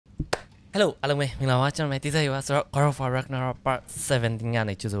Hello အားလုံးပဲမင်္ဂလာပါကျွန်တော်ဒီဇက်ရွာဆိုတော့ God of War Ragnarok Part 17က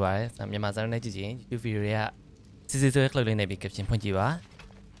နေကြိုဆိုပါရစေ။မြန်မာစာနဲ့ကြည့်ရင် YouTube video တွေကစစ်စစ်ဆွဲခလုတ်လေးနဲ့ပြီး caption ဖွင့်ကြည့်ပါ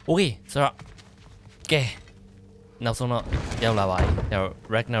။ Okay ဆိုတော့ကဲနောက်ဆုံးတော့ရောက်လာပါပြီ။ကျွန်တော်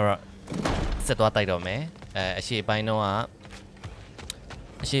Ragnarok ဆက်သွားတိုက်တော့မယ်။အရှိပိုင်းတော့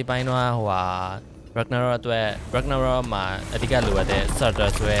ဟိုဟာ Ragnarok အတွက် Ragnarok မှာအဓိကလိုအပ်တဲ့ starter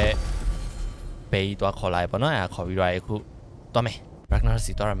ဆိုရဲဘေးသွားခေါ်လိုက်ပေါ့နော်။ခေါ်ပြီးတော့အခုသွားမယ် Ragnarok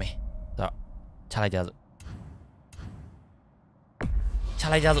စီသွားရမယ်။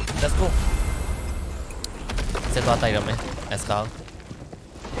 Let's go. Let's go.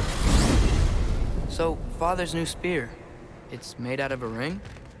 So, Father's new spear. It's made out of a ring?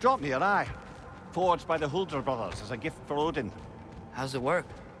 Drop me an eye. Forged by the Hulder brothers as a gift for Odin. How's it work?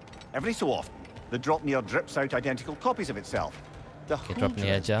 Every so often, the Dropnir drips out identical copies of itself. The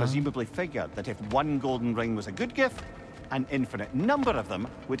Hulders presumably figured that if one golden ring was a good gift, an infinite number of them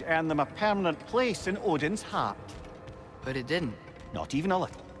would earn them a permanent place in Odin's heart. But it didn't. Not even a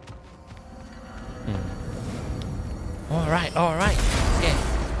little. Alright. Yeah.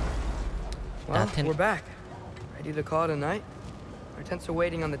 Well, we're back. Ready to call it a night? Our tents are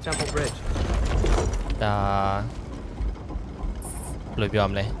waiting on the temple bridge. ဘယ်လိုပြော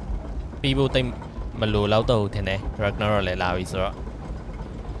မလဲပြီးဖို့တိတ်မလိုတော့တော့ထင်တယ် Ragnarok လည်းလာပြီဆိုတော့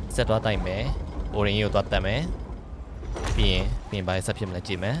ဆက်သွားတိုက်မယ် Orin ကိုသွားတက်မယ်ပြင်ပါဆက်ဖြစ်မလဲ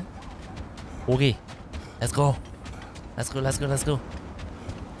ကြည့်မယ် Okay let's go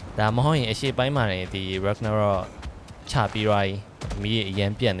ဒါမဟုတ်ရင်အရှိပိုင်းမှာနေဒီ Ragnarok ချပြီးတော့မီးအရ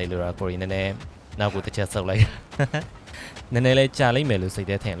န်ပြတ်နေလို့တော့ကိုရီနည်းနည်းနောက်ကိုတစ်ချက်ဆုပ်လိုက်နည်းနည်းလေးကြာလိုက်မယ်လို့စိတ်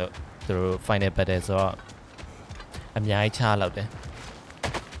ထဲထင်လို့သူတို့ final battle ဆိုတော့အများကြီးချလောက်တယ်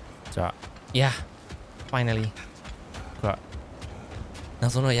ဆိုတော့ yeah finally ဆိုတော့နော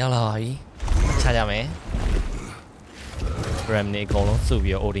က်ဆုံးတော့ရောက်လာပါပြီချကြမယ်Ram နေအကုန်လုံးစု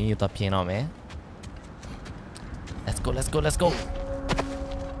ပြီးတော့ Odin ရတော့ပြင်းတော့မယ် Let's go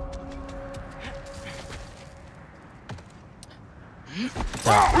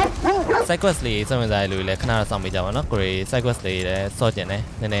Cycles လေးစမ်းစားရလို့လည်းခဏဆောင်ပေးကြပါနော်ကိုရီ Cycles လေးလည်းစော့ကျင်တယ်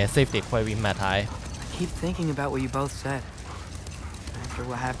နည်းနည်း safe တွေခွဲပြီးမှတ်ထားတယ် I keep thinking about what you both said after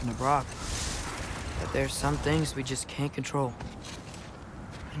what happened to Brock that there's some things we just can't control.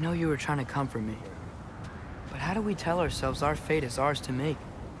 I know you were trying to comfort me. But how do we tell ourselves our fate is ours to make?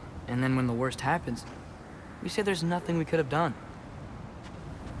 And then when the worst happens, we say there's nothing we could have done.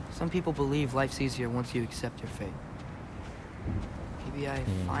 Some people believe life's easier once you accept your fate. Maybe I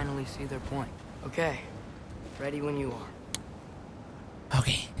finally see their point. Okay, ready when you are.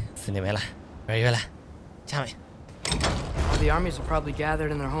 Okay, Cinderella, ready, Chame. All the armies are probably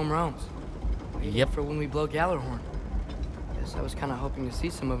gathered in their home realms. Yep. For when we blow Gallarhorn. Guess I was kind of hoping to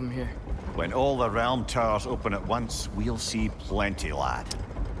see some of them here. When all the realm towers open at once, we'll see plenty, lad.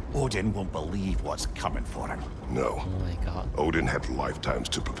 Odin won't believe what's coming for him. No. Oh my god. Odin had lifetimes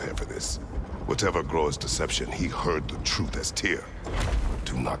to prepare for this. Whatever Groa's deception, he heard the truth as Tyr.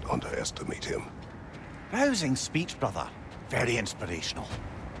 Do not underestimate him. Rousing speech, brother. Very inspirational.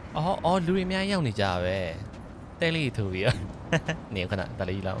 အော်လူတွေအများရောက်နေကြပဲတဲလေးထူပြီးတော့နေခဏတ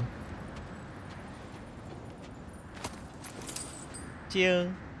လေးလောက်ကျင်း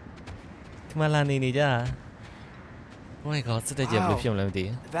ဒီမှာလာနေကြOh my god, the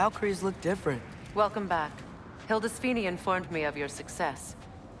Valkyries look different. Welcome back. Hildisvini informed me of your success.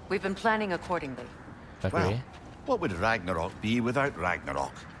 We've been planning accordingly. Well, what would Ragnarok be without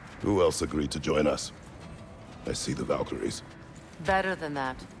Ragnarok? Who else agreed to join us? I see the Valkyries. Better than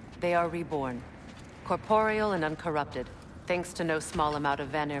that. They are reborn. Corporeal and uncorrupted, thanks to no small amount of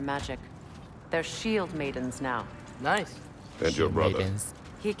Vanir magic. They're shield maidens now. Nice. And your brother?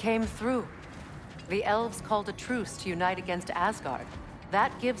 He came through. The elves called a truce to unite against Asgard.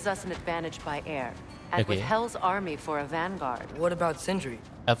 That gives us an advantage by air. And with Hell's army for a vanguard. What about Sindri?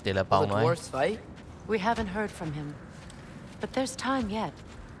 Will the dwarves fight? We haven't heard from him. But there's time yet.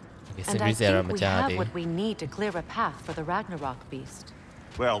 And I think we have what we need to clear a path for the Ragnarok beast.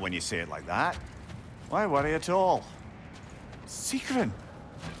 Well, when you say it like that, why worry at all? Secret.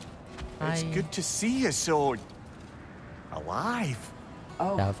 It's good to see you so alive.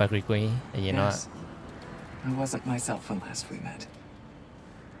 Oh, yes. I wasn't myself when last we met.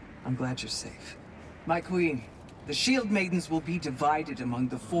 I'm glad you're safe. My queen, the shield maidens will be divided among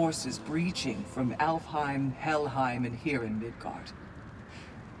the forces breaching from Alfheim, Helheim, and here in Midgard.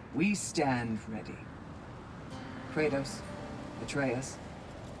 We stand ready. Kratos, Atreus,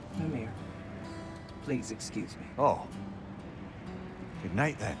 Mimir, please excuse me. Oh. Good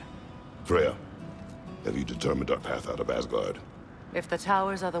night, then. Freya, have you determined our path out of Asgard? If the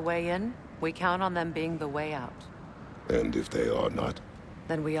towers are the way in, we count on them being the way out. And if they are not?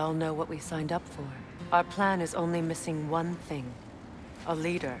 Then we all know what we signed up for. Our plan is only missing one thing. A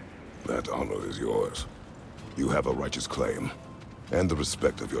leader. That honor is yours. You have a righteous claim, and the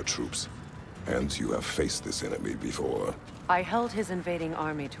respect of your troops. And you have faced this enemy before. I held his invading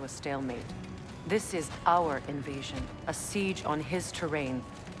army to a stalemate. This is our invasion, a siege on his terrain.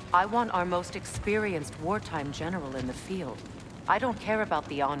 I want our most experienced wartime general in the field. I don't care about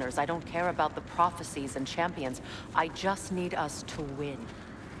the honors, I don't care about the prophecies and champions. I just need us to win.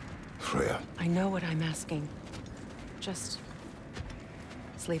 Freya. I know what I'm asking. Just...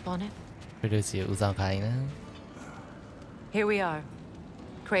 sleep on it? Here we are.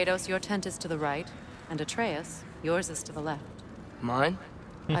 Kratos, your tent is to the right, and Atreus, yours is to the left. Mine?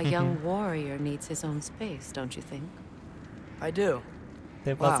 A young warrior needs his own space, don't you think? I do.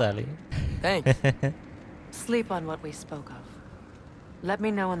 Wow. Thanks. Sleep on what we spoke of. Let me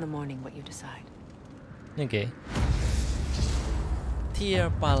know in the morning what you decide. Okay. Tier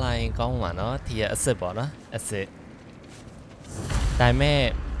ပါလာရင်ကောင်းမှာနော် tier အစ်စ်ပေါ့နော်အစ်စ်ဒါပေမဲ့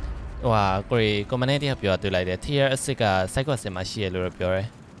ဟိုဟာကိုရီ comment တယောက်ပြောတွေ့လိုက်တယ် tier အစ်စ်က side quest မှာရှိရလို့ပြောတယ်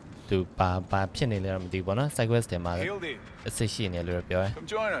သူဘာဖြစ်နေလဲတော့မသိဘူးပေါ့နော် side quest တွေမှာအစ်စ်ရှိနေလို့ပြောတယ် Come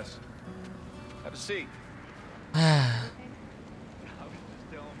join us. Have a seat.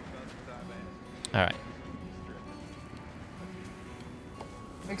 All right.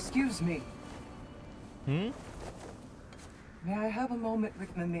 Excuse me. May I have a moment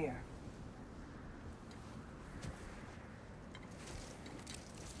with Mimir?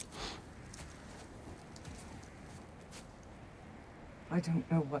 I don't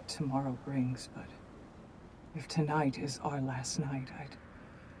know what tomorrow brings, but if tonight is our last night, I'd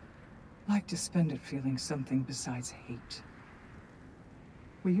like to spend it feeling something besides hate.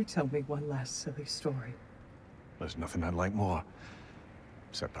 Will you tell me one last silly story? There's nothing I'd like more,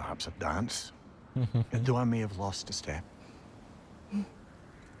 except perhaps a dance. And though I may have lost a step.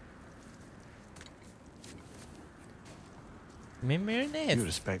 You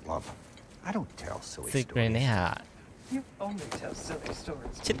respect love. I don't tell silly stories. You only tell silly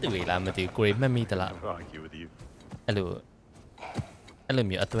stories. ချစ်သူတွေလားမသိဘူးကိုရီမှတ်မိသလား I'll argue with you. အဲ့လို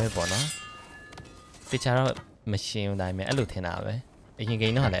မျိုးအတွဲပေါ့နော်တခြားတော့မရှင်းဘူးဒါပေမဲ့အဲ့လိုထင်တာပဲအရင်ကိ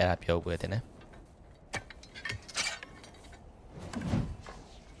န်းတော့လည်းအဲ့ဒါပြောပွဲတင်တယ်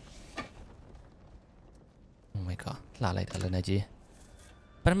Oh my god လှလိုက်တာလည်းနေကြီး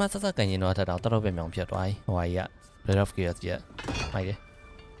ပထမဆက်ကန်ရင်တော့တော်ပဲမြောင်ပြတ်သွားပြီဟိုဟာကြီးက Breath of Chaos ကြီးမိုက်တယ်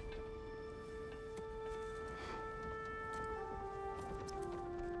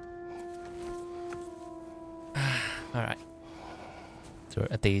All right. So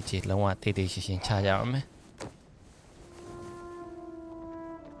အသေးကြီးလုံးဝတေးသေးရှင်းရှင်းချကြရအောင်မယ်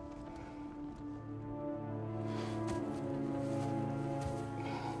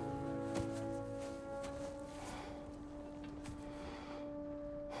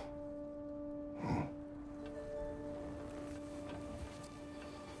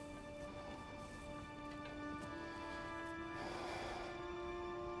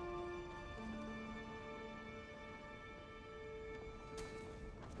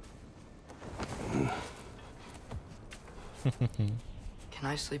Can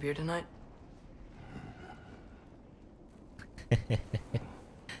I sleep here tonight?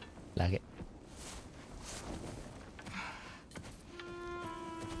 Like it.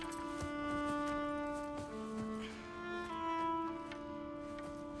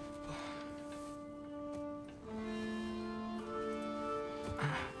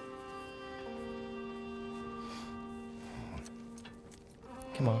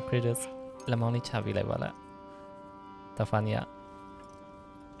 Come on, Kratos. Lemon ni chavi lai wala. Tafania.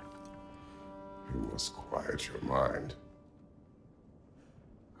 You must quiet your mind.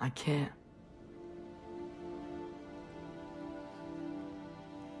 I can't.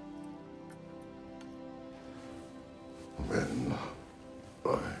 Then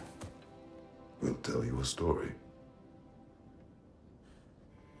I will tell you a story.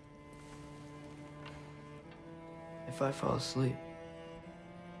 If I fall asleep,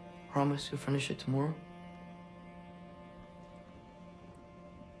 promise you'll finish it tomorrow?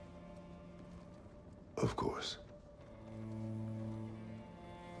 Of course.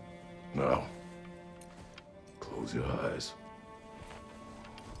 Now, close your eyes.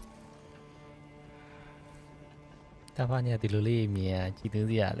 Tafania ဒီလိုလေးမြင်ကြည်သူ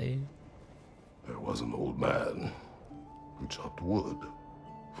စရာလေ There was an old man who chopped wood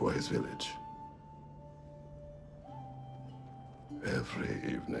for his village. Every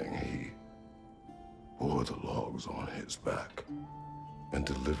evening he bore the logs on his back and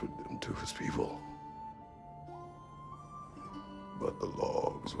delivered them to his people. But the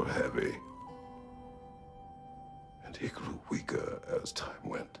logs were heavy, and he grew weaker as time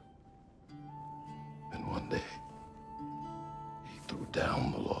went. And one day, he threw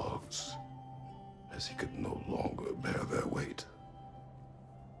down the logs as he could no longer bear their weight.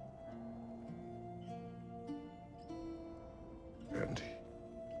 And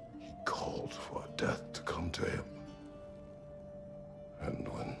he called for death to come to him. And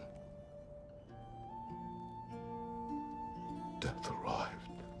when death arrived,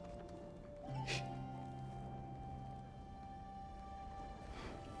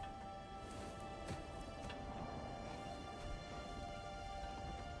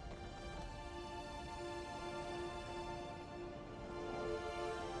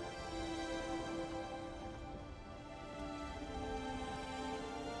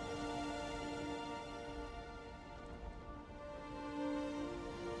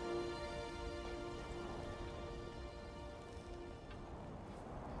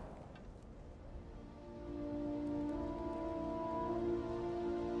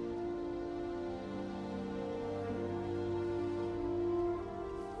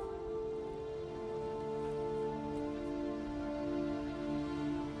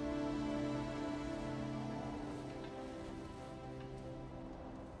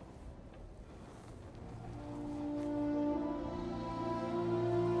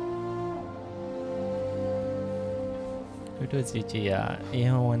 Tôi chỉ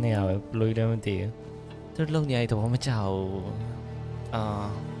em không nào lùi ra một tí tôi lâu ngày tôi không chào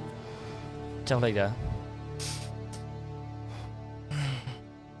trong này đó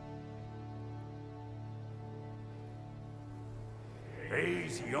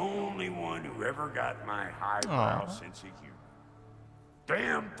He's the only one who ever got my highbrow sense of humor.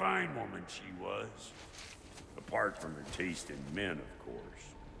 Damn fine woman she was. Apart from her taste in men, of course.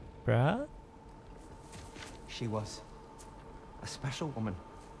 Bruh? She was a special woman.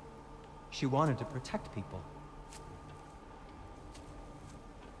 She wanted to protect people.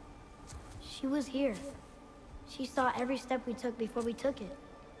 She was here. She saw every step we took before we took it.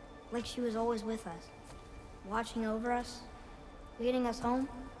 Like she was always with us. Watching over us. Leading us home.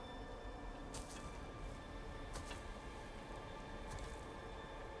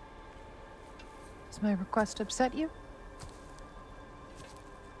 Does my request upset you?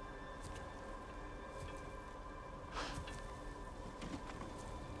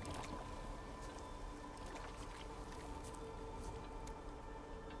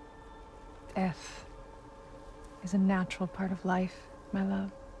 Death is a natural part of life, my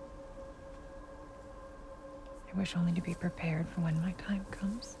love. I wish only to be prepared for when my time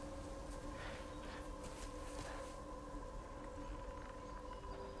comes.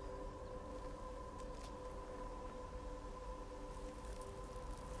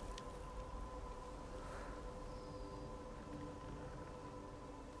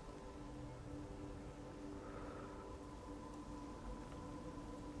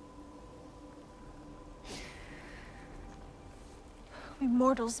 We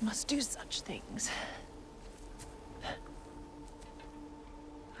mortals must do such things.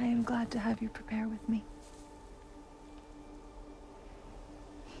 I am glad to have you prepare with me.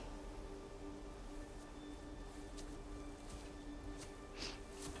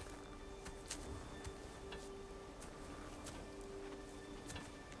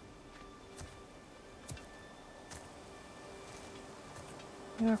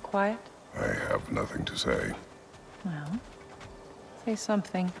 You are quiet? I have nothing to say. Well, say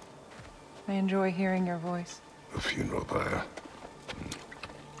something. I enjoy hearing your voice. The funeral pyre.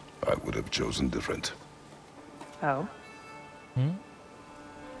 I would have chosen different. Oh? In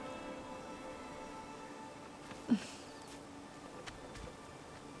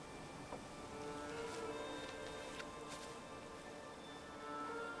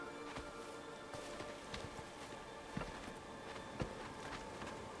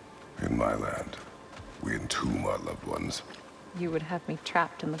my land, we entomb our loved ones. You would have me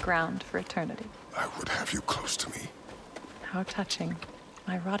trapped in the ground for eternity. I would have you close to me. How touching.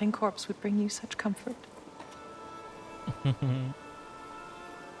 My rotting corpse would bring you such comfort. You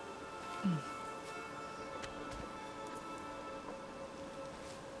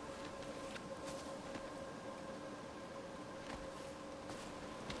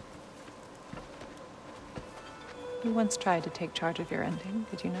once tried to take charge of your ending,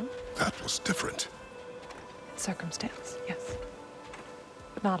 did you know? That was different. Circumstance, yes.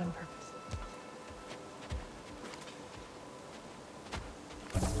 But not on purpose.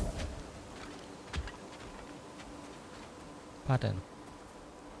 Pardon.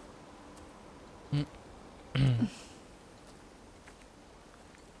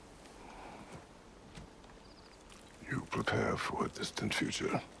 You prepare for a distant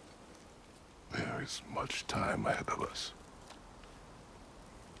future. There is much time ahead of us.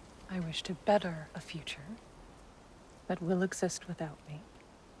 I wish to better a future that will exist without me,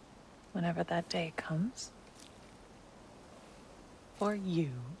 whenever that day comes. For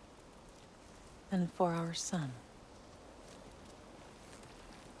you, and for our son.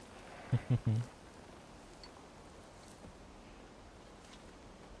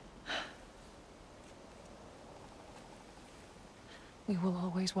 We will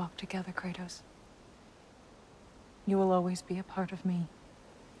always walk together, Kratos. You will always be a part of me.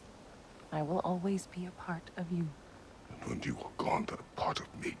 I will always be a part of you. And when you are gone, that part of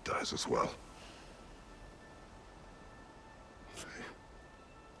me dies as well.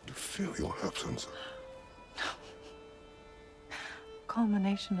 To feel your absence.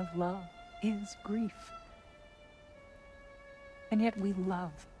 Culmination of love is grief. And yet we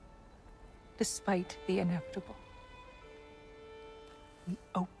love, despite the inevitable. We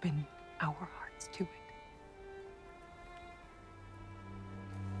open our hearts to it.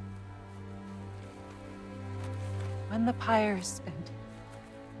 When the pyre is spent,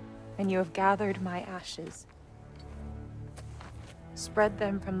 and you have gathered my ashes, spread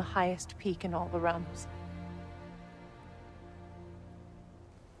them from the highest peak in all the realms.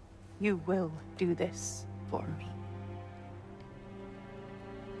 You will do this for me.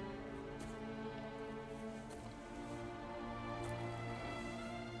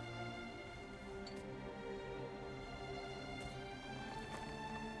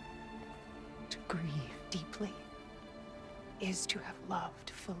 To grieve deeply is to have loved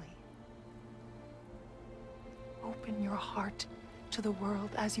fully. Open your heart to the world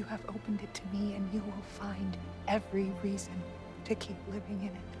as you have opened it to me, and you will find every reason to keep living in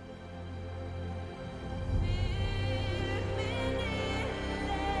it.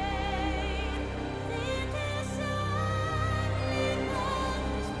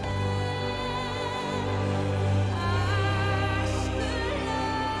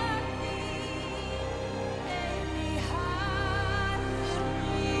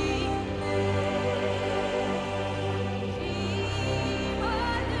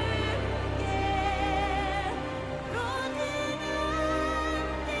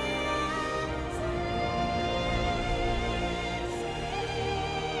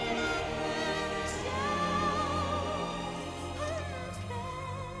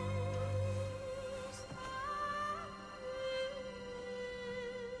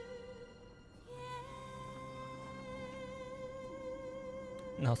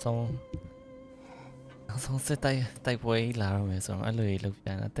 Nào xong sẽ tay quay là rồi mà xong ở lười lục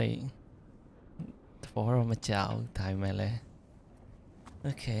ra nó tay phố rồi mà chào thầy mày lẽ.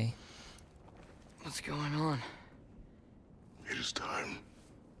 Okay. What's going on? It is time.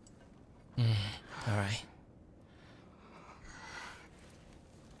 All right.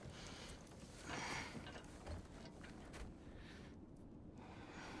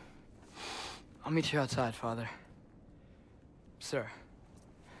 I'll meet you outside, Father. Sir.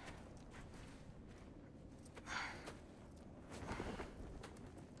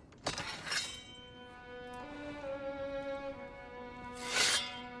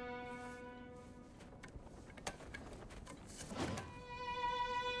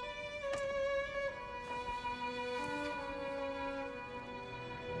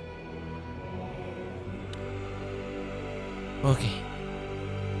 Okay.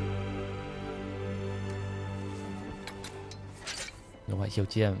 Như vậy siêu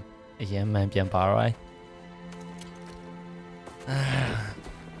chiêm, em mang tiền bảo rồi.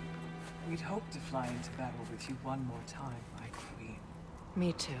 We'd hoped to fly into battle with you one more time, my queen.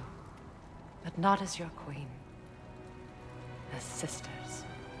 Me too. But not as your queen. As sisters.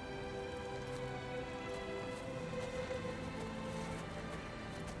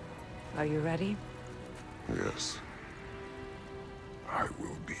 Are you ready? Yes. I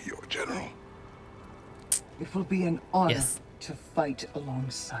will be your general. It will be an honor Yes. to fight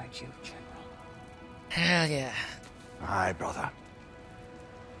alongside you, General. Hell yeah. Aye, brother.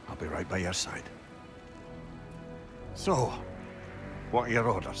 I'll be right by your side. So, what are your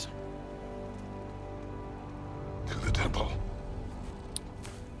orders? To the temple.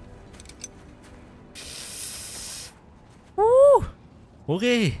 Woo!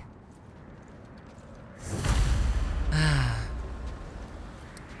 Okay.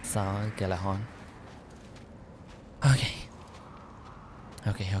 Sao kể là hòn. Okay.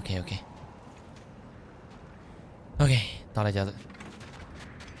 Okay, tao lại chờ tự.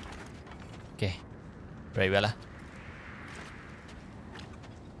 Okay. Ready Bella?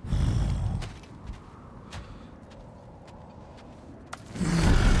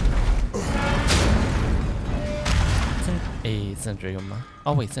 Sentry mà.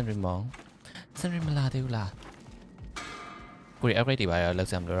 Oh wait, sentry mỏng. Sorry, Melody, la. We upgrade by a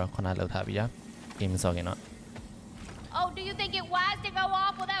Luxem Lura, Connor Lotabia. Game is talking on. Oh, do you think it wise to go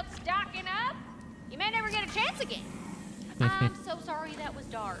off without stocking up? You may never get a chance again. I'm so sorry that was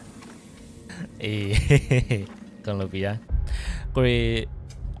dark. Eh, con lo via. Wait,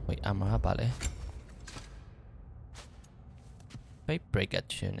 I'm a ballet. Break a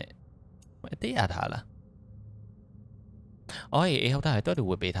tune. They are hala. Oh, I thought it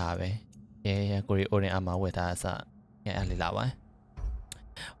would be Tabe. Yeah, Guri only ama with us. Yeah, Lilawa.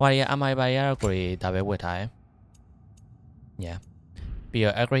 Why am I by a Guri Tabe with I? Yeah. Be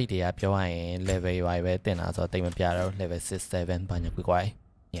a great day up your eye, level I wet then as a demon piano, level 6-7, Banya Quay.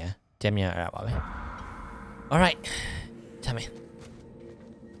 Yeah, Jamia Arabe. Alright, tell me.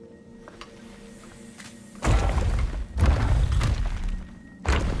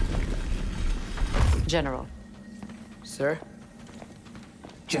 General. Sir?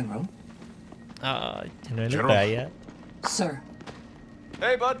 General? General. Sir.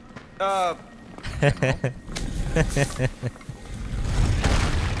 Hey, bud.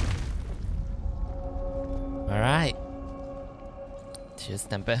 Alright. Cheers,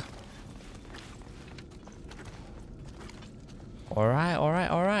 Tempe.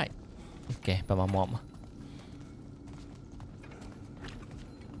 Alright. Okay, by my mom.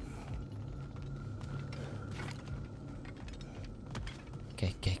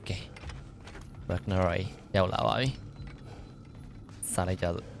 Okay. Ragnarok, đeo lại vậy. Sao lại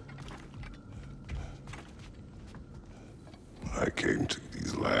chờ? I came to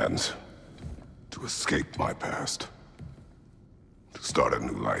these lands to escape my past, to start a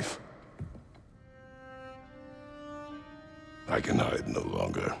new life. I can hide no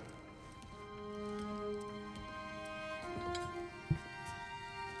longer.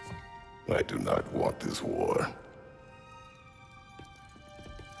 I do not want this war.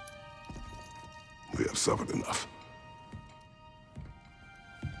 We have suffered enough.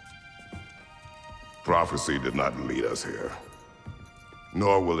 Prophecy did not lead us here,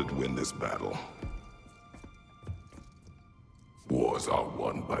 nor will it win this battle. Wars are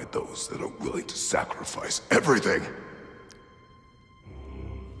won by those that are willing to sacrifice everything.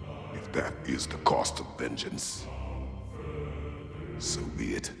 If that is the cost of vengeance, so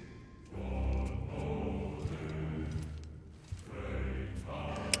be it.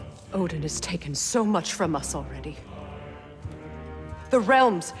 Odin has taken so much from us already. The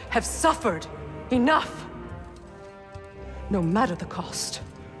realms have suffered enough. No matter the cost.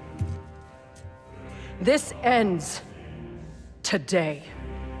 This ends today.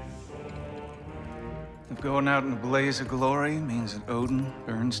 If going out in a blaze of glory means that Odin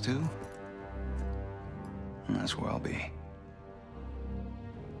burns too, that's where I'll be.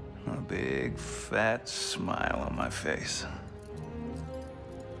 A big, fat smile on my face.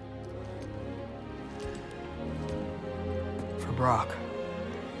 For Brock.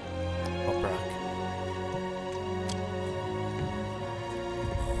 Oh, Brock.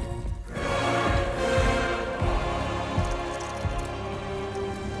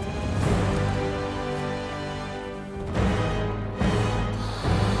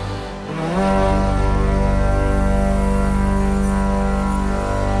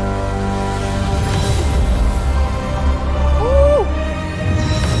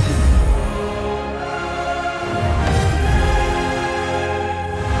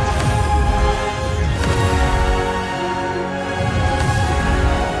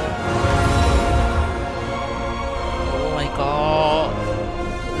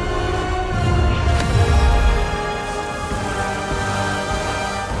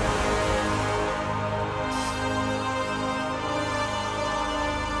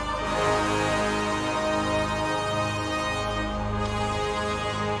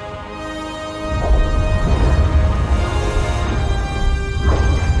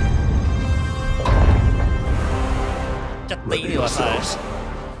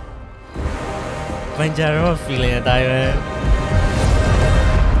 Manjaro feeling at I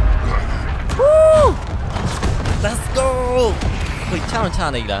Woo! Let's go! Wait, challenge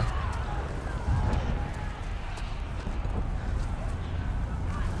이라.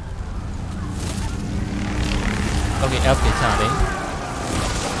 Okay, elf get challenge.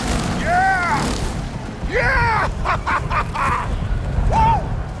 Yeah!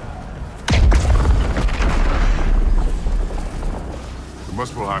 The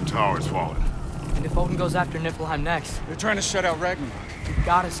Muspelheim Tower has fallen. And if Odin goes after Niflheim next, They're trying to shut out Ragnarok. we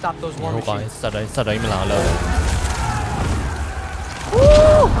gotta stop those war machines. Sau đó im lặng luôn.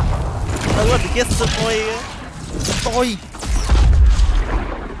 I want to get tôi.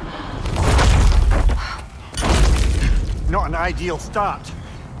 Not an ideal start.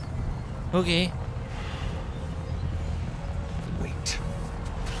 Okay. Wait.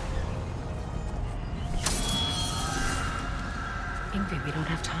 Ingrid, we don't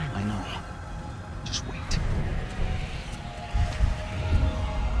have time. I know. Just wait.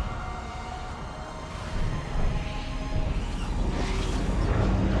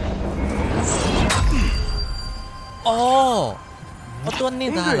 Oh, ตัวนี้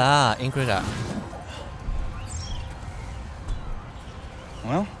ได้ละ Ingrid อะ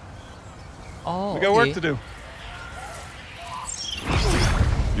Well, oh, we got work to do.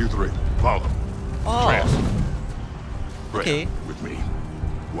 You three, follow. Oh, Okay. With me.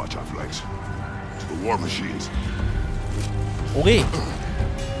 Watch our flanks. To the war machines. okay.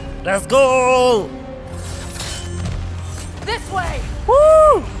 Let's go. This way.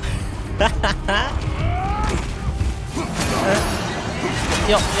 Woo.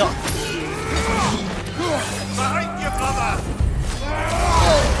 Yo. Behind you, brother!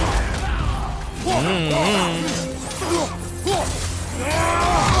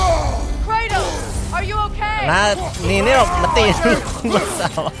 Kratos, are you okay? แล้วนี่เนี่ยมาตีมาเสา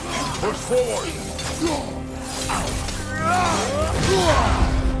Push forward.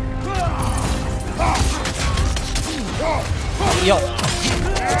 โย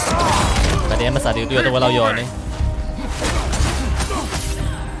แต่เดี๋ยวมาสาดิวตัวเราโยนนี่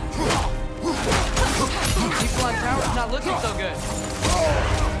People on tower's not looking so good.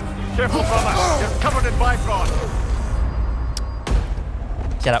 Careful, brother. You're covered in Bifrost.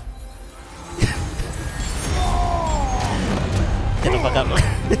 Shut up. Shut the fuck up.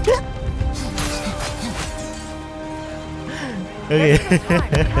 Okay.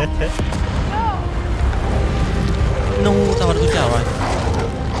 No, tao đã cứu rồi.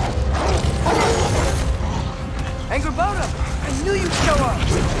 Angry Boda! I knew you'd show up!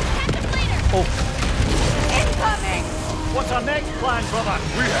 Oh. Incoming! What's our next plan, brother?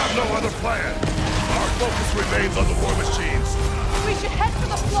 We have no other plan. Our focus remains on the war machines. We should head for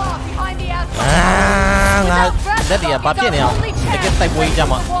the flaw behind the asphalt. That is a bad thing now. I get that way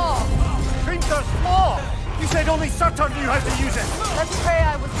jam on. Printer's flaw! You said only Surtur knew how to use it. Let's pray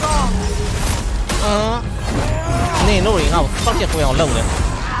I was wrong. Nè nó rồi ngầu, tao chết quẹo lông này.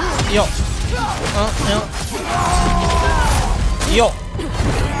 Yo. Yo.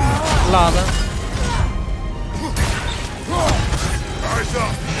 Là đó.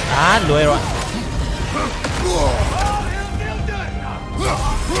 Lùi rồi.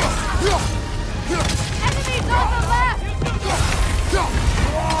 Enemies on the left!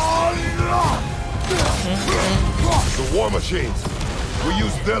 The war machines. We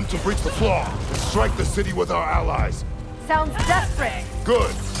use them to breach the flaw and strike the city with our allies. Sounds desperate.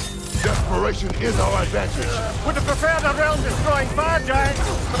 Good. Desperation is our advantage. Would have preferred a realm-destroying fire giant,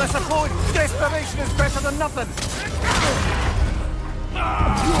 but I suppose desperation is better than nothing.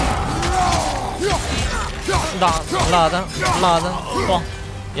 Là đó. Toa.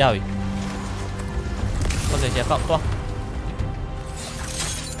 Rồi. Có thể sẽ cộng toa.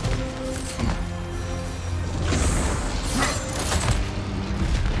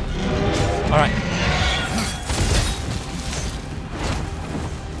 All right.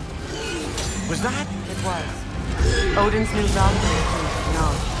 Was that? It was. Odin's new Valkyrie. No.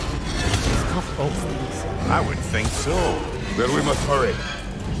 I would think so. Then we must hurry.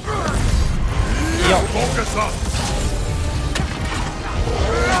 Yo. Focus up.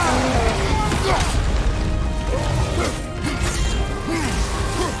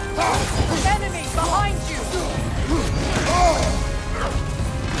 Enemy behind you.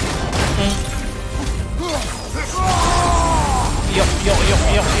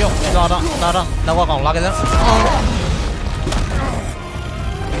 Yo. Đó. Đâu qua còn la cái đó.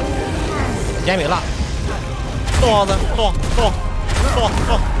 Giang miệng lại. To.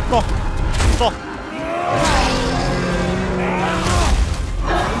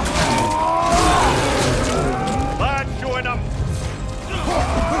 Bad showing up.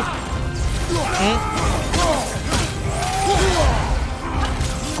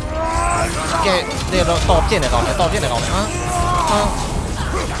 Cái đây là to trên này còn á.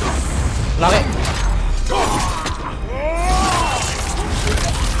 Là cái.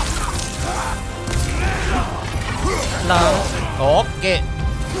 Là ok.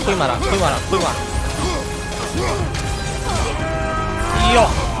 Khui mà. Yo.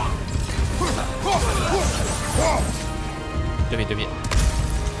 Được bị.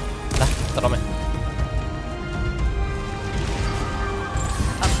 Đó, tao mày.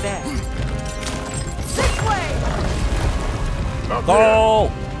 Up there. This way. Go.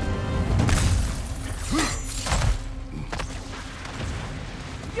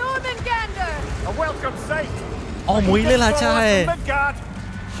 Jormungandr. A welcome sight. Mũi lên là trai. Midgard.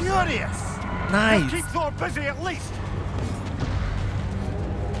 Curious. Nice. Keep Thor busy at least.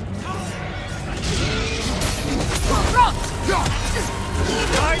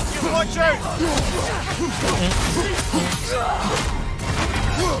 Guys, you watch out.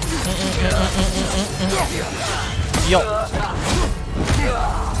 Yo.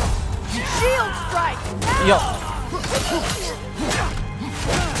 Shield strike. Yo.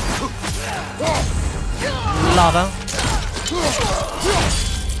 Lava.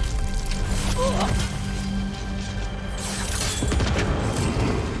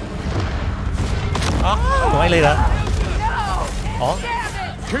 Không ai lên hả? Ủa?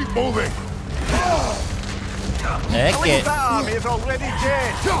 Keep moving. Để kìa. That army is already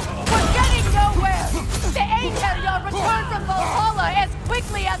dead. We're getting nowhere. The Aetherion return from Valhalla as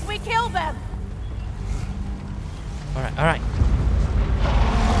quickly as we kill them. All right.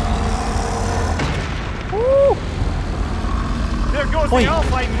 Woo. There goes the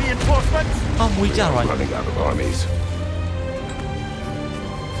Alpine reinforcements. Nguy cha rồi. Running out of armies.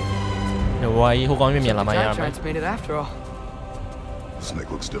 Rồi, hú con miệng làm mày à? Giants made it after all.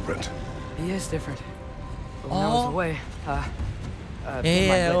 Snake looks different. He is different. But when I was away,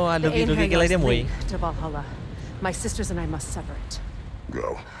 cái lấy điểm mùi. To Valhalla. My sisters and I must sever it.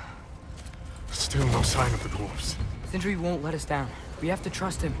 Go. Still no sign of the dwarves. Sindri won't let us down. We have to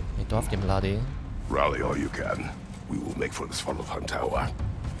trust him. Mày toát điểm là đi. Rally all you can. We will make for this Valhalla tower.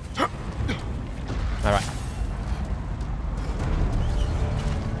 All right.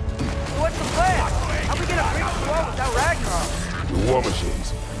 What's the plan? How are we gonna breach the wall without Ragnarok? The war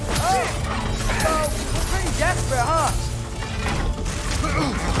machines. Oh, so we're pretty desperate, huh?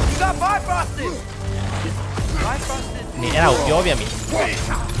 You got Bifrosted! Bifrosted? Nè đâu, vô bìa mày.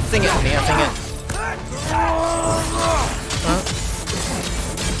 Sing it, nè, sing it.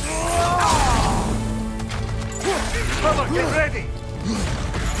 Get ready.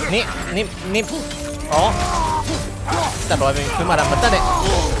 Nè. Ồ. Tao rồi mình cứ mà làm mất tất đấy.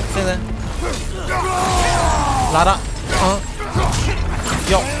 Xem xem. Là đó.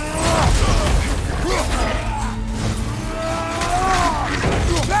 Vô.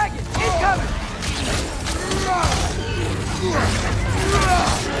 Dragon, incoming!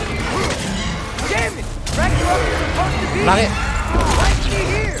 Damn it! Ragnarok is supposed to be Là here!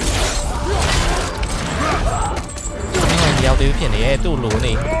 Giao tiêu phiền này tu lú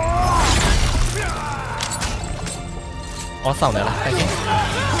này. Sau này là cái gì?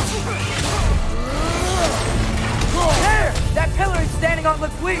 There! That pillar he's standing on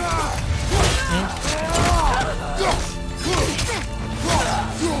looks weak!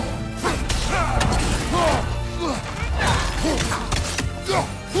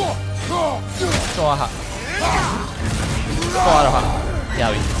 Cho hả? Cho rồi hả?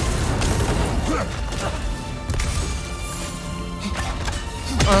 Giao đi.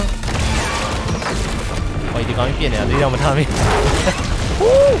 Ôi thì có cái phiền này đi đâu mà tham đi.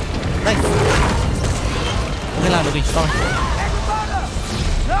 Nice. Không biết làm được gì con.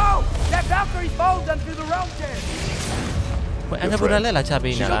 No! That Valkyrie's followed them through the realm chest! Vậy anh vừa lên là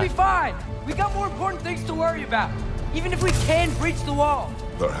Chabi nè. She'll be fine! We got more important things to worry about! Even if we can breach the wall!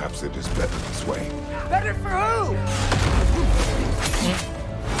 Perhaps it is better this way. Better for who?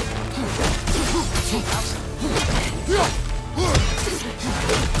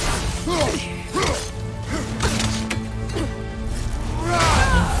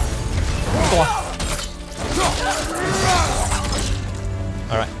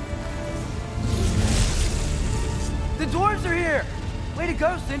 All right. The dwarves are here! Way to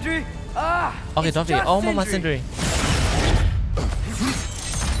go, Sindri! Okay, don't forget. Oh, Mama Sindri.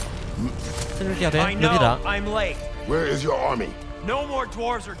 I know I'm late. Where is your army? No more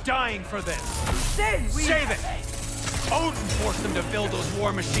dwarves are dying for this. Save it! Odin forced them to build those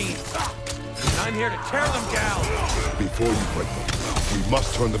war machines. And I'm here to tear them down. Before you break them, we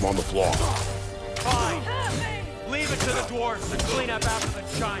must turn them on the floor. Fine. Leave it to the dwarves to clean up after the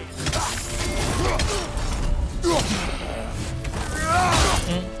giants.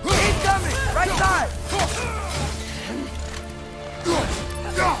 Incoming! Right side!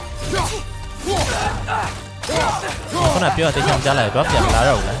 Con nào chưa thì trong trả lời drop dần lá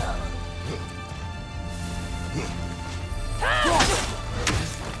rồi đấy.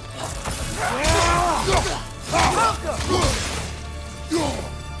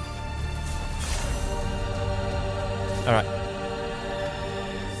 All right.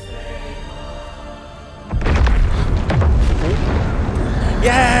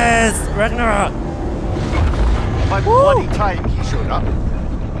 Yes, Ragnarok. By bloody time he showed up.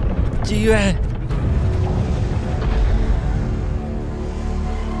 GUA.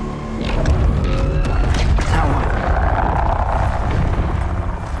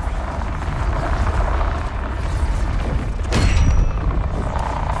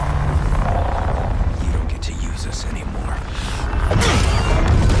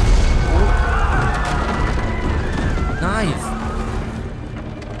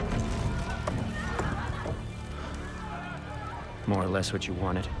 us what you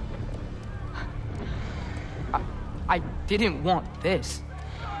wanted. I didn't want this.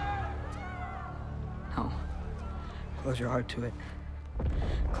 No. Close your heart to it.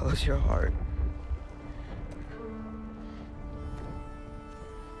 Close your heart.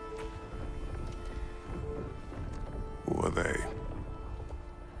 Who are they?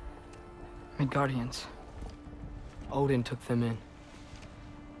 Midgardians. Odin took them in.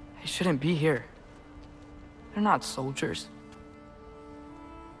 They shouldn't be here. They're not soldiers.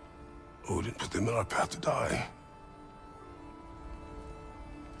 Odin put them in our path to die.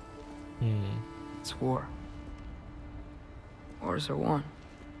 It's war. Wars are won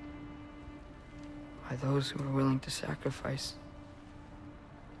by those who are willing to sacrifice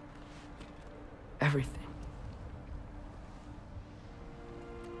everything.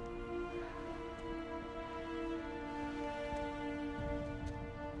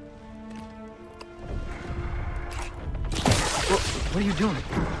 What are you doing?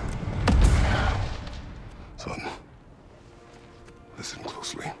 Son, listen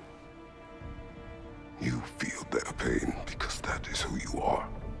closely. You feel their pain because that is who you are.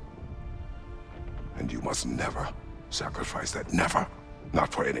 And you must never sacrifice that. Never.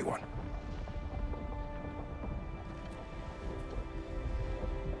 Not for anyone.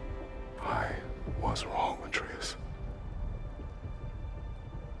 I was wrong, Atreus.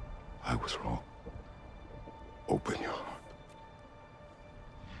 I was wrong. Open your heart.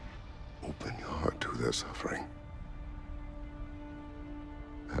 Open your heart to their suffering.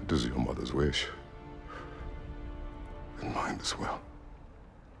 That is your mother's wish. And mine as well.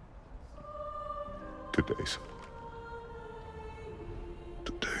 Today, son.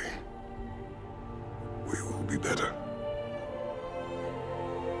 Today, we will be better.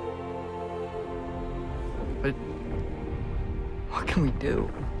 But what can we do?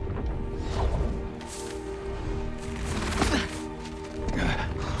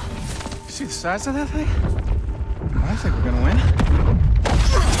 See the size of that thing? I think we're gonna win.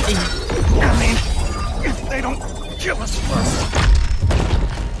 I mean, if they don't kill us first.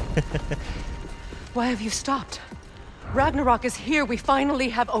 Why have you stopped? Ragnarok is here. We finally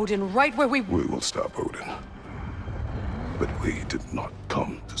have Odin right where we... We will stop Odin. But we did not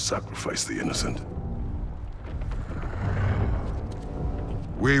come to sacrifice the innocent.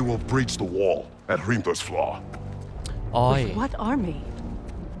 We will breach the wall at Hrimthor's Flaw. With what army?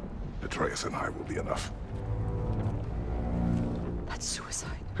 Atreus and I will be enough. That's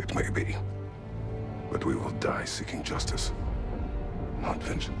suicide. It may be. But we will die seeking justice, not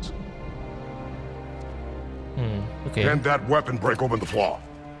vengeance. Okay. Can that weapon break open the flaw?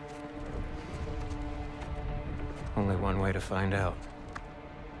 Only one way to find out.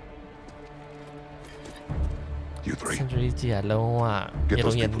 You three. Get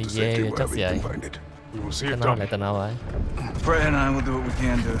those people to safety wherever you can find it. We will see it done. Fred and I will do what we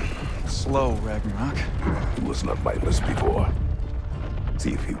can to slow Ragnarok. He was not mindless before.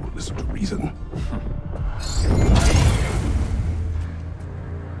 See if he will listen to reason.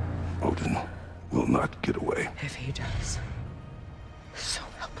 Odin will not get away. If he does, so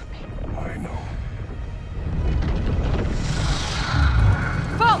help me. I know.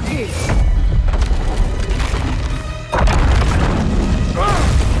 Valky!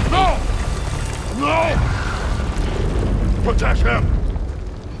 No! No! Protect him!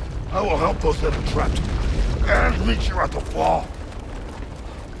 I will help those that are trapped. And meet you at the fall.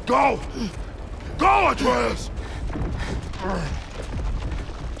 Go! Go, Atreus!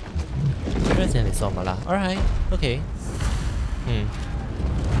 Alright, okay.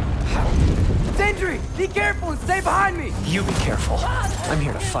 Sentry! Be careful and stay behind me! You be careful. I'm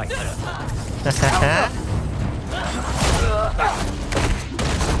here to fight.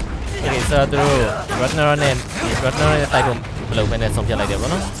 Okay, so through Ragnarok and Ragnarok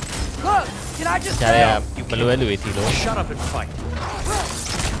Look! Can I just Shut up and fight.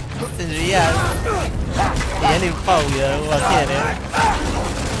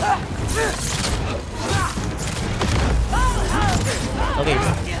 Okay,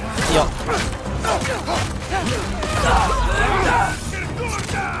 yo.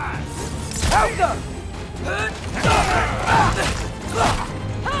 Help them!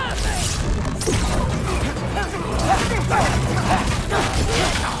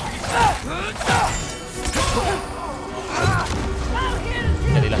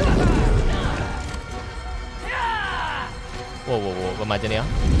 Jadilah. Wow, apa macam ni ah?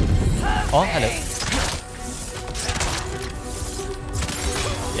 Oh, hello.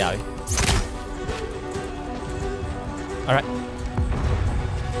 Yeah. Alright.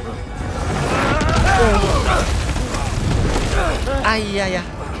 Ay.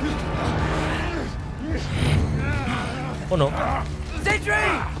 Oh no. Sentry!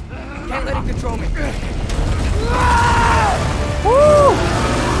 Can't let it control me. Woo!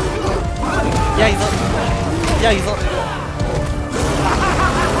 Yeah, he's on.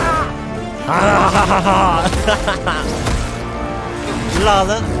 La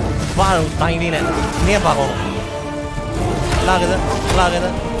ra, va rồi, tay đi nè, nghe vào không? La cái đó,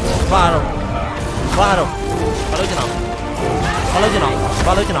 va rồi, vào lối cho nó, vào lối cho nó,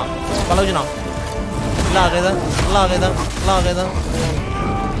 la cái đó,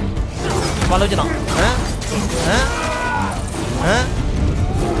 vào lối cho nó, hả?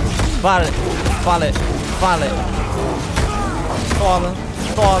 Va lại, to lên,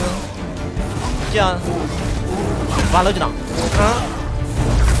 chưa? Va lối cho nó,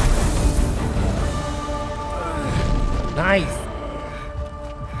 Nice.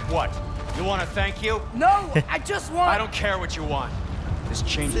 What? You want to thank you? No, I just want. I don't care what you want. This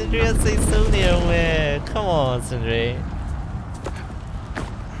changes. Sindri say so near way. Come on, Sindri.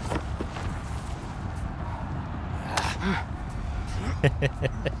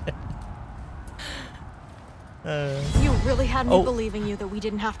 You really had me believing you that we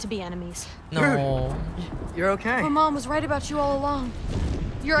didn't have to be enemies. No. You're okay. My mom was right about you all along.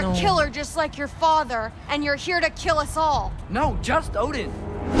 You're a killer just like your father, and you're here to kill us all. No, just Odin.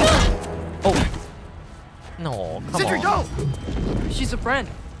 Oh. No, come Sindri, on. go! She's a friend.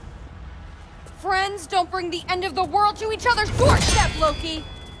 Friends don't bring the end of the world to each other's doorstep, Loki!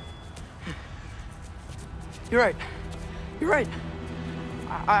 You're right.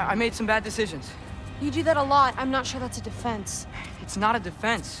 I made some bad decisions. You do that a lot. I'm not sure that's a defense. It's not a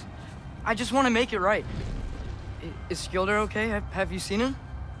defense. I just want to make it right. Is Skilder okay? Have you seen him?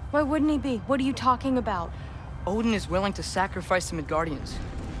 Why wouldn't he be? What are you talking about? Odin is willing to sacrifice the Midgardians.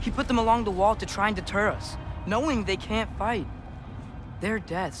 He put them along the wall to try and deter us, knowing they can't fight. Their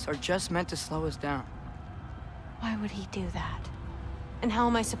deaths are just meant to slow us down. Why would he do that? And how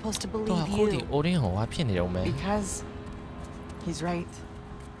am I supposed to believe you? Because he's right.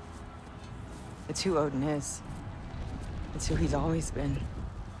 It's who Odin is. It's who he's always been.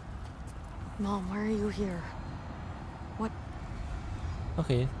 Mom, why are you here? What?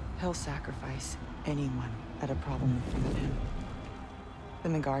 Okay. He'll sacrifice anyone at a problem in front of him. The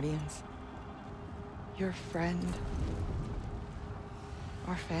Midgardians. Your friend.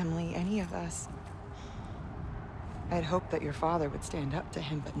 Our family, any of us. I'd hoped that your father would stand up to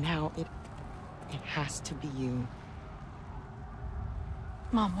him, but now it has to be you.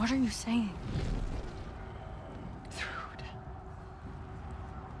 Mom, what are you saying? Thrud.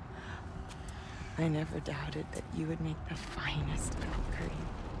 I never doubted that you would make the finest Valkyrie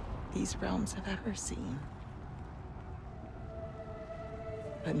these realms have ever seen.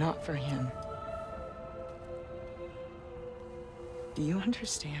 But not for him. Do you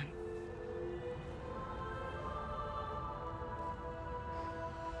understand?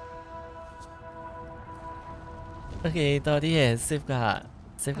 Okay, 到啲嘢 save 噶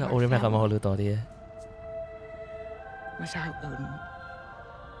Odin 咪咁好了多啲嘢。 Without Odin,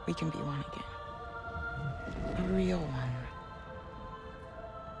 we can be one again. A real one.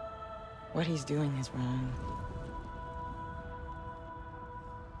 What he's doing is wrong.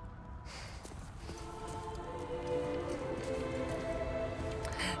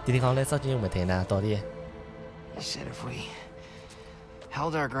 Did you call it such a thing? He said if we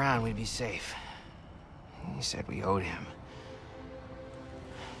held our ground, we'd be safe. He said we owed him.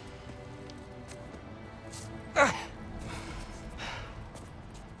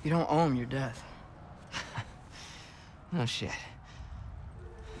 You don't owe him your death. No shit.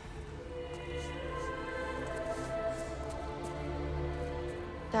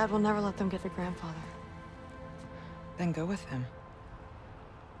 Dad will never let them get their grandfather. Then go with him.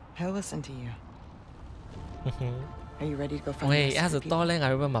 He'll listen to you. Are you ready to go find Wait, as a darling, I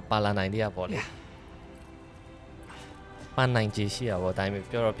remember Palana body. Pan 90 what time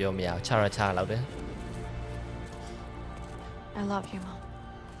pure meow, chara louder. I love you, Mom.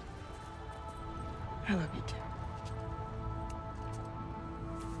 I love you too.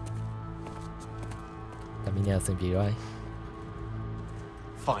 I mean, yes, be right.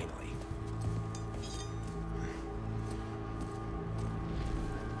 Finally.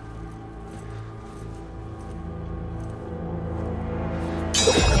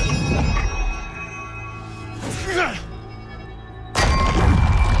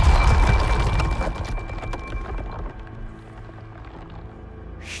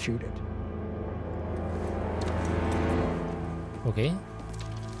 Shoot it. Okay.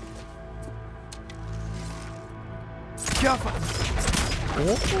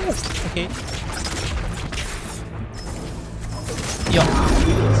 Oh, okay. Yo.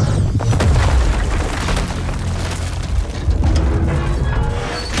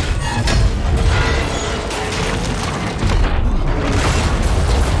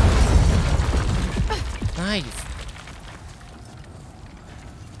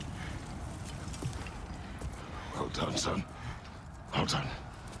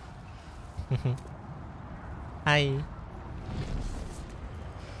 Hi.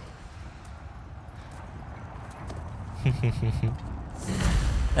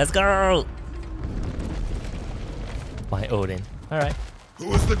 Let's go. By Odin. All right.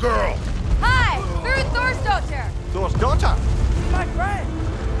 Who is the girl? Hi, through Thor's daughter. Thor's daughter? My friend.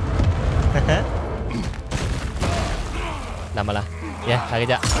 Làm mà là. Yeah, hai cái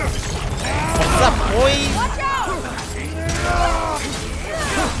dạ. What's up, boy? Watch out!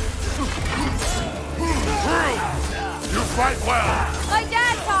 You fight well. My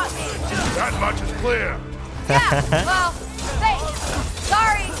dad taught me. That much is clear. Yeah, well, thanks.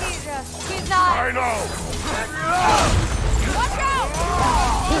 Sorry, he's not. I know. Watch out!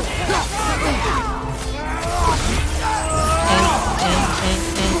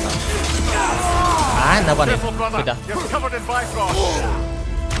 Nó còn Careful, brother. You're covered in bifrost.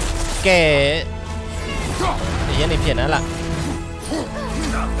 Cái gì này phiền lắm.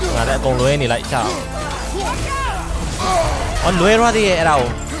 Mà lại còn lưới này lại chào. Lưới ra đi đâu?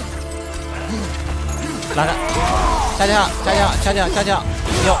 Là cha.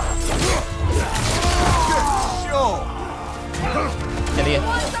 Yo. Chạy đi.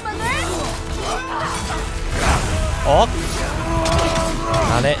 Ốp.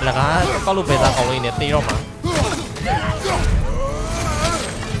 Đấy là có lúc về ra còn lưới này tí rồi mà.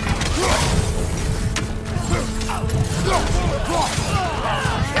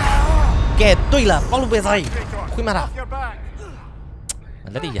 Kẻ tuy là có lúc về rồi. Khuyên mà nào.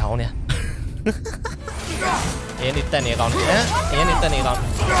 Mình lấy đi dạo nè. Yên đi tên này còn. Yên đi tên này còn.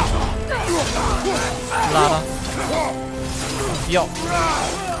 Là đó. Yo.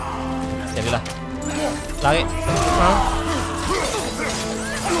 Chạy đi là. Là cái.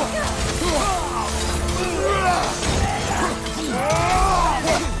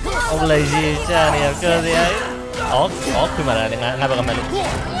 Ông lấy gì cha này cơ gì ấy. Khuyên mà là ngay vào cầm luôn.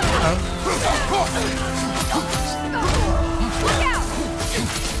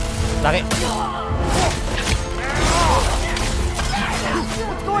 Lagi.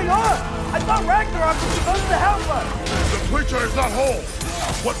 What's going on? I thought Ragnarok was supposed to help us. The creature is not whole.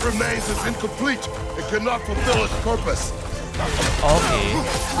 What remains is incomplete. It cannot fulfill its purpose. Okay.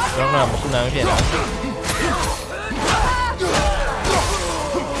 Đó là một cú nào vậy đó.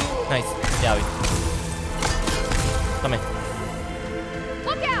 Nice. Chào đi. Come here.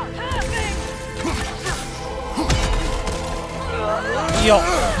 Look out! Yo.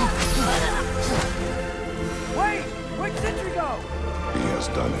 Wait! Where'd Sentry go? He has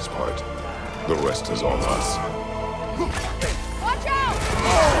done his part. The rest is on us. Watch out!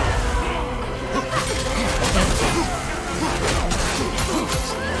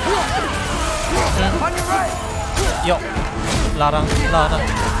 On your right! Yo. La ra.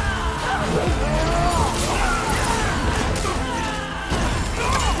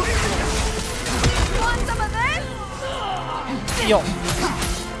 Want some of this? Yo.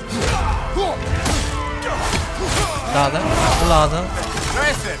 La ra.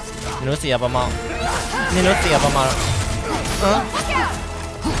 Nó siapa mau? Ini nó siapa mau?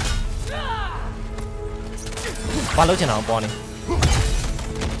 Ba lối trên nào bỏ này?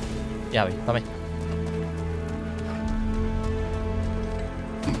 Dạ vậy, tao mày.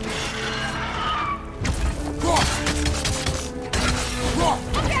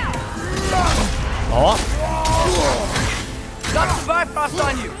 Ủa? Got some bifrost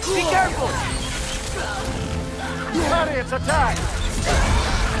on you. Be careful. Chariots attack.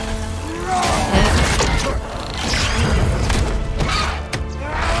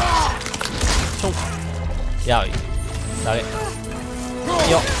 Rồi. Đấy.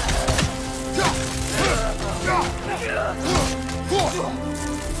 Yo.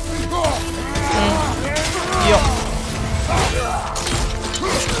 Yo.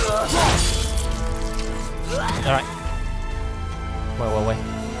 Alright. Wait.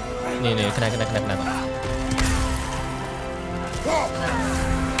 Nè, kena.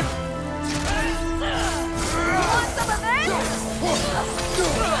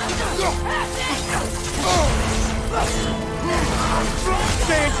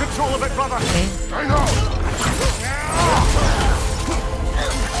 Stay in control of it, brother. I know.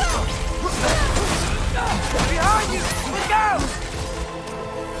 Behind you! Let's go!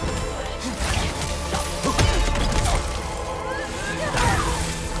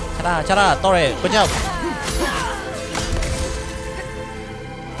 Chara, Torre, good job.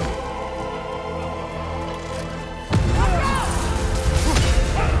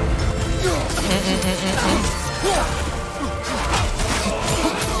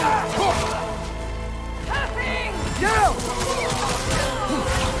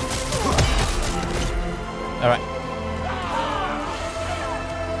 All right.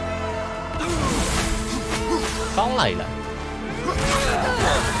 ကောင်းလိုက်လား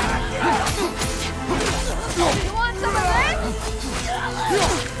You want some of this?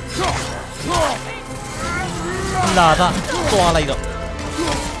 လာတာသွားလိုက်တော့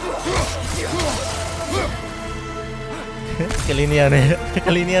ကလေးနေရနဲ့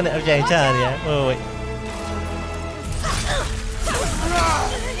အပြိုင်ချရတယ်ဟိုး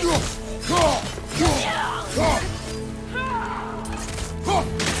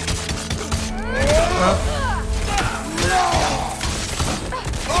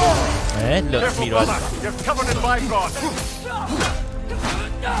Look, careful, brother. You're covered in bifrost.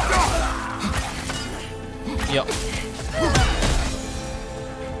 Yo.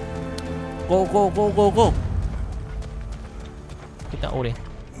 Go. Kita ore.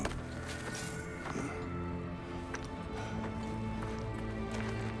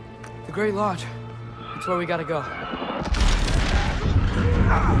 The Great Lodge. That's where we gotta go.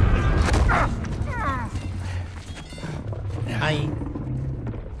 Hi.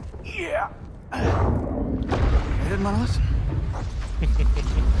 Yeah. They didn't want to listen.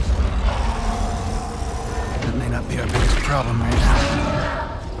 That may not be our biggest problem right now.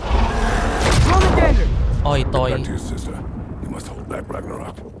 Oi, toy. Back to your sister. You must hold back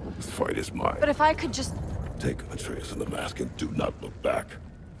Ragnarok. This fight is mine. But if I could just... Take Atreus and the mask and do not look back.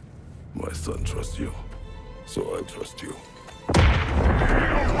 My son trusts you, so I trust you.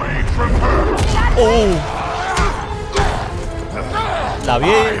 Get away from her! Oh! I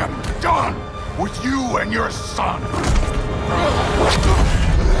am done with you and your son.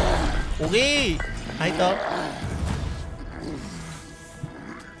 Okay, I thought.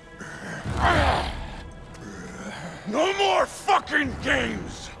 No more fucking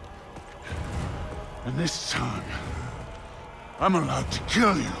games. And this time, I'm allowed to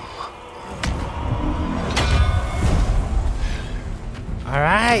kill you. All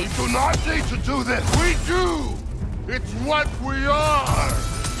right. We do not need to do this. We do. It's what we are!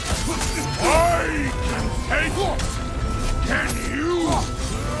 I can take it! Can you?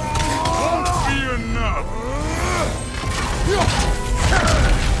 Won't be enough!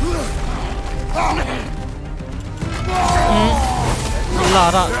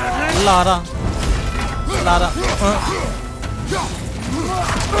 Lara.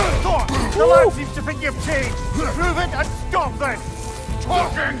 Thor, the lad seems to think you've changed. Prove it and stop this!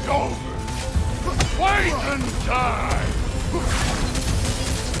 Talking's over! Fight and die!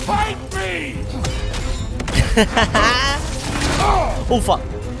 Fight me! Oh fuck!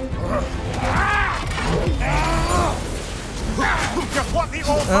 You're what the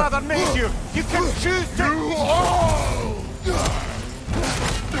old father made you! You can choose to...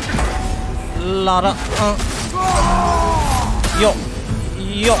 Lara. Yo.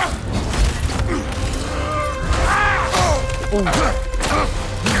 Oh.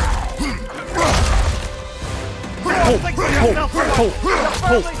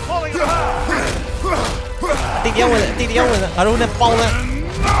 Đi đéo rồi, ở đâu nè, bong nè.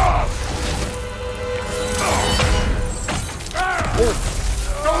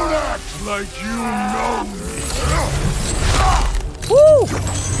 Don't act like you know me. Woo!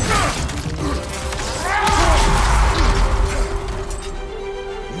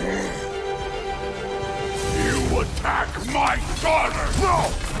 You attack my daughter! No!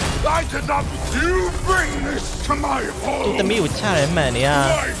 I did not. You bring this to my home. Tụi mình cha đến mẹ này à.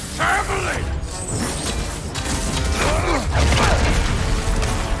 My family.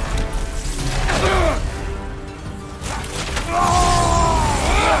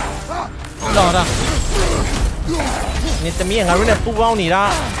 Đó ra. Nên tụi mình ngồi đây pu vào nè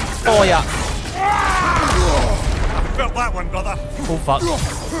ra. Ôi à. Felt that one, brother. Oh fuck.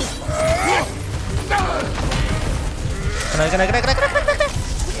 Cái này.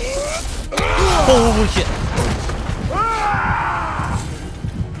 Holy shit.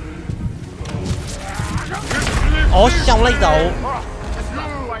 Xong lấy đầu.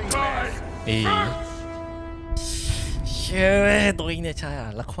 Ý. Shit, tụi này trai à,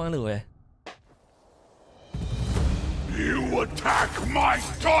 là khoan rồi. You attack my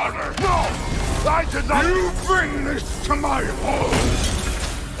daughter! No! I did not. You bring this to my home!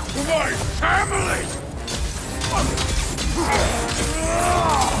 My family!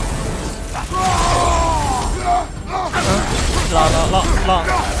 Lo.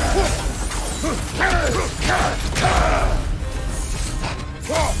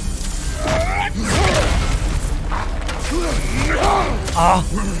 À.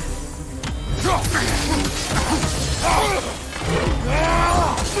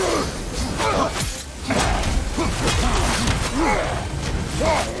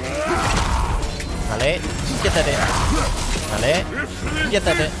 Vale, chết ta đi. Vale, chết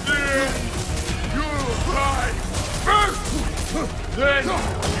ta đi. time! Then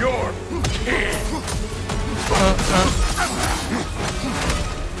you're king!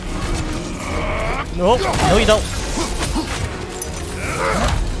 No, no you don't.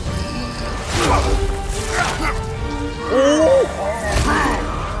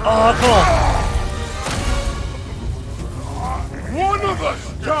 Oh, come on. One of us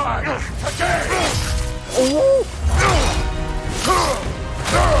dies today!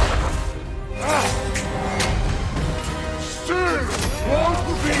 Still won't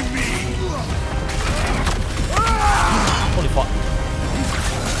be me! Holy fuck.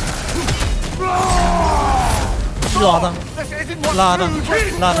 Lada. Lada.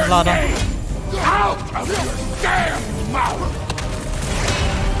 Out of your damn mouth!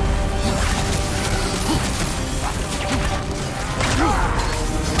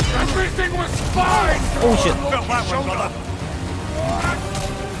 Everything was fine! Oh shit. Felt that one, brother.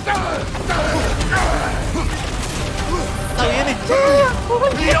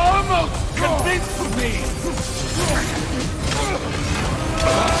 He almost convinced me!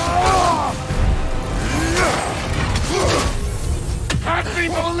 Had me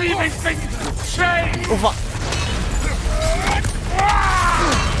believing things would change! Oh fuck.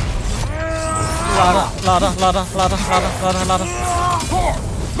 Lada. Thor,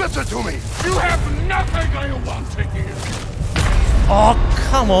 listen to me! You have nothing I want to hear! Oh,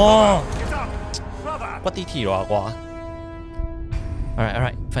 come on! What did he do? Alright.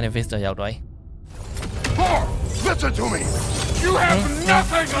 Final phase တော့ရောက်သွားပြီ Thor, listen to me! You have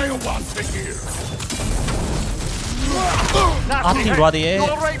nothing I want to hear! အာတီသွားတယ်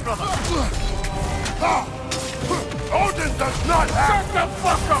You're right, brother! Odin does not have... Shut the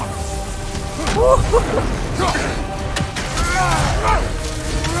fuck up!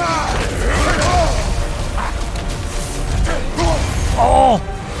 Oh!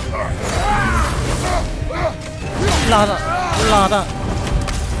 Lada.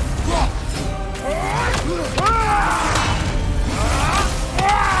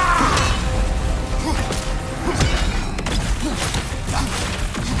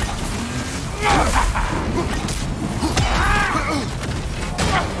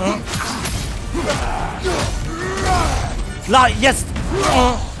 Yes!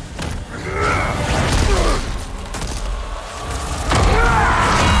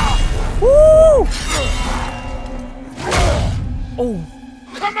 Woo! Oh!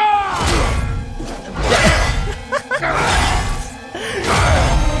 Come on!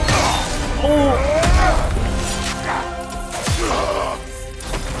 Oh!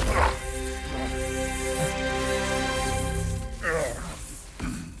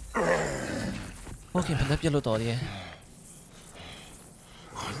 Okay, but that's yellow dot, yeah.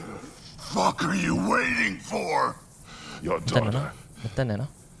 What the fuck are you waiting for? Your daughter.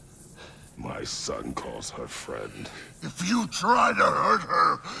 My son calls her friend. If you try to hurt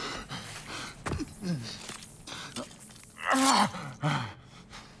her...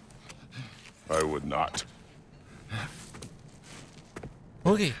 I would not.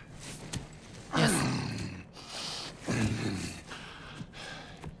 Okay. Yes.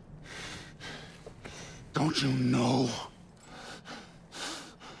 Don't you know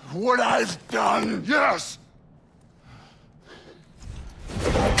what I've done? Yes!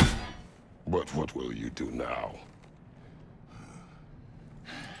 But what will you do now?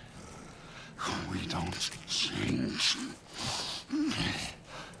 We don't change.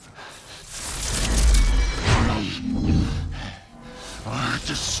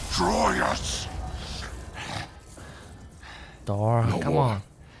 Destroy us! Thor, no come more. On.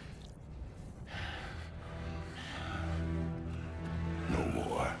 No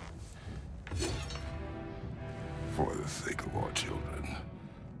more. For the sake of our children,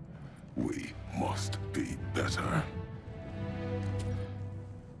 we must be better.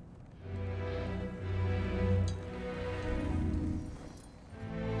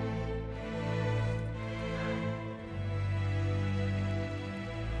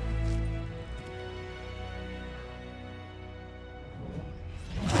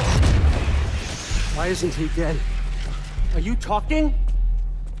 Why isn't he dead? Are you talking?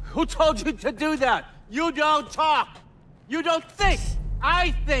 Who told you to do that? You don't talk. You don't think.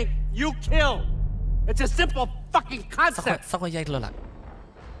 I think you kill. It's a simple fucking concept.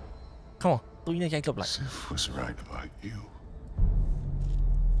 Come on, Sif was right about you.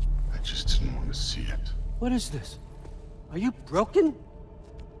 I just didn't want to see it. What is this? Are you broken?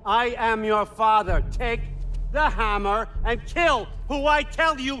 I am your father. Take the hammer and kill who I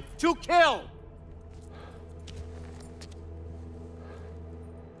tell you to kill.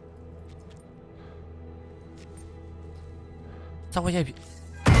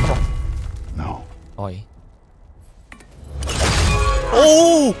 No. Oi.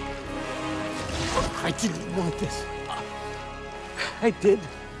 Oh! I didn't want this. I did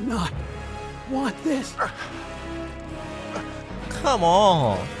not want this. Come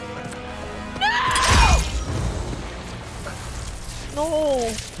on. No!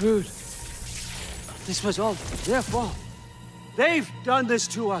 Dude, this was all their fault. They've done this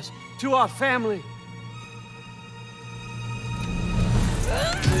to us, to our family.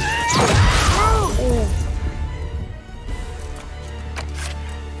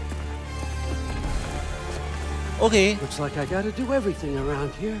 Okay. Looks like I gotta do everything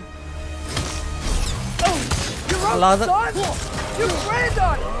around here. You're up, son! You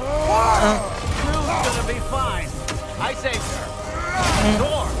granddaughter! Drew's gonna be fine. I saved her.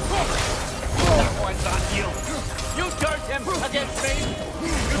 Door! That one's on you. You turned him against me.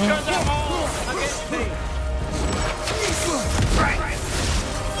 You turned them all against me.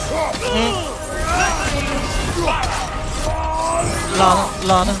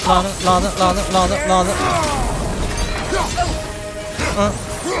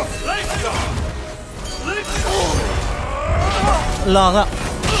 Là ra,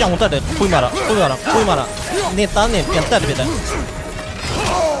 chẳng muốn để khui mà đó, nên ta nên biến tật vậy đấy.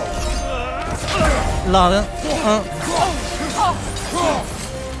 Là ra,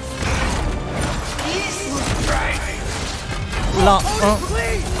 là,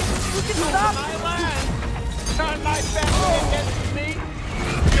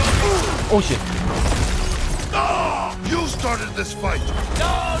 oh shit. You started this fight.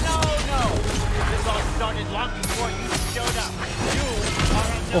 No. This all started long before you showed up. You are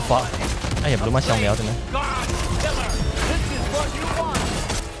a Oh fuck. Ai belum macam mèo thế này. God killer. This is what you want,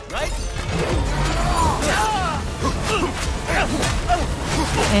 right?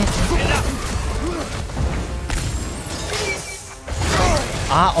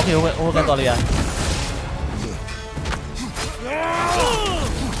 Ah, okay, ganito ulit yan.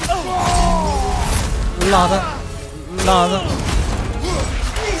 Lada.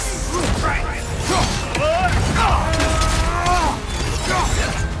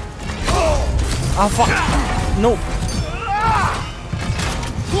 Ah, fuck. No.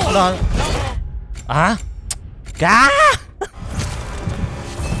 Lada. Ah. Gah.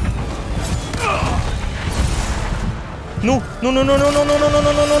 No.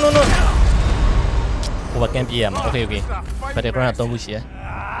 Ủa kem gì à? Ok. Phải để con tông bullshit.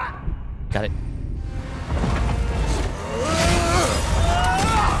 Got it.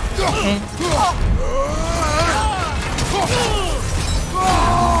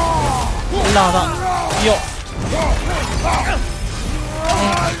 Là đó. Yo.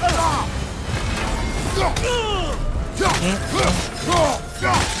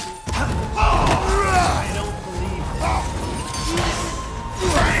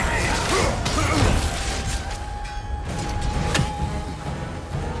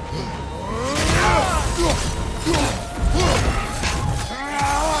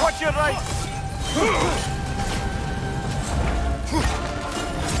 Watch your right.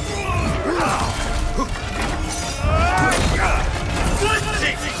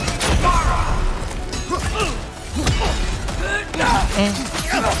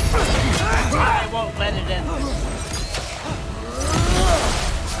 I won't let it end.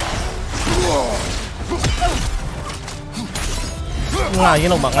 Ngay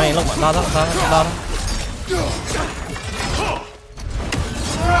lúc mà ra đó.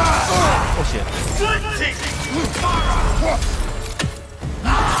 Oh shit.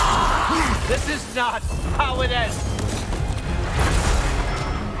 This is not how it ends.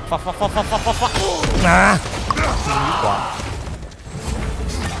 Fuck. Ah. Quá.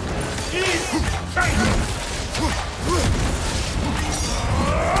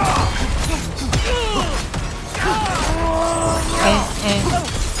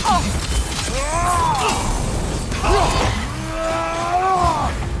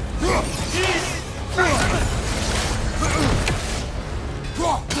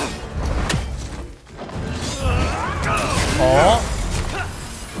 Oh.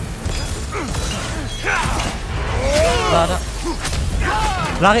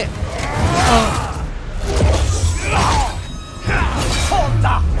 Lari.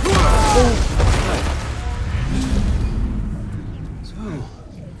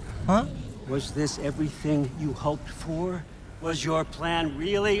 Huh? Was this everything you hoped for? Was your plan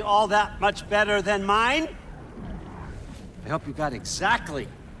really all that much better than mine? I hope you got exactly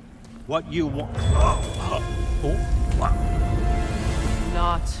what you want.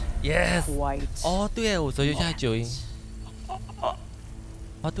 Not yes. Quite. Tôi eo rồi cho chửi.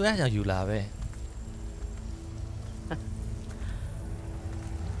 Tôi eo là dù là về.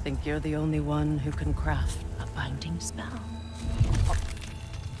 Think you're the only one who can craft a binding spell?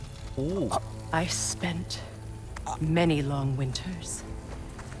 Ooh. I spent many long winters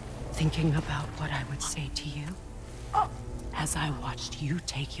thinking about what I would say to you as I watched you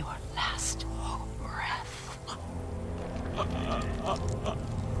take your last breath.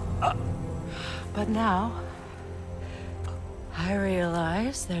 But now, I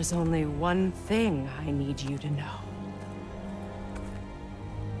realize there's only one thing I need you to know.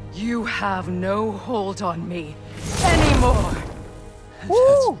 You have no hold on me anymore.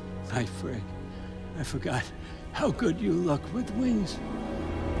 Woo! My friend, I forgot how good you look with wings.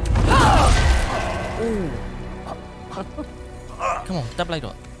 Come on, tap lại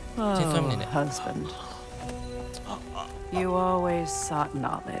rồi. Husband. You always sought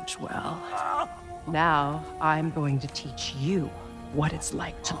knowledge well. Now, I'm going to teach you what it's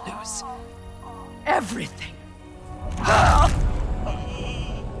like to lose everything.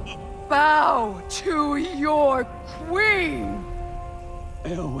 Bow to your queen!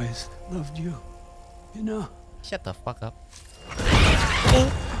 I always loved you, you know. Shut the fuck up.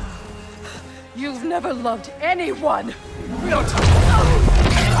 You've never loved anyone!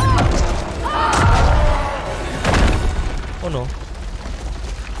 Oh no.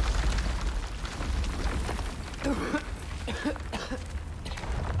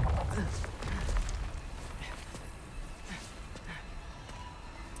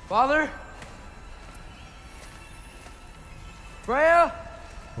 Father? Freya?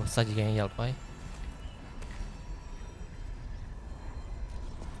 Ủa, sao chị ghen giật vậy?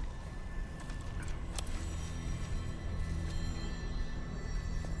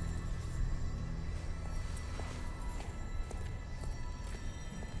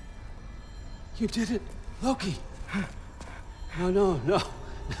 You did it, Loki. No,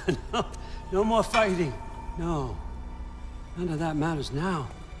 no more fighting. No, none of that matters now.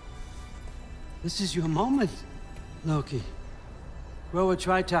 This is your moment, Loki. Groa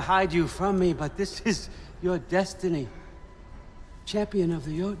tried to hide you from me, but this is your destiny. Champion of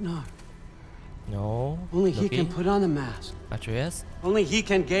the Jotnar. No. Only Loki. he can put on the mask. Atreus. Only he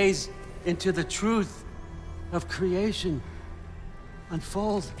can gaze into the truth of creation.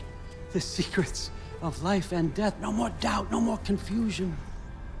 Unfold the secrets of life and death. No more doubt, no more confusion.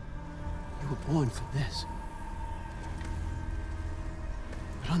 You were born for this.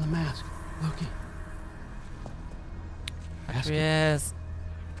 Put on the mask, Loki. Atreus.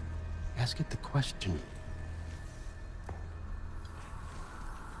 Ask it the question.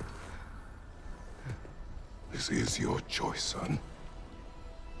 This is your choice, son.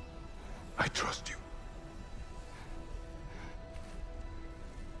 I trust you.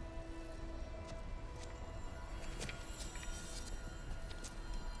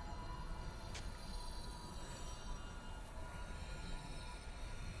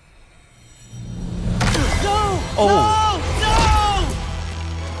 No!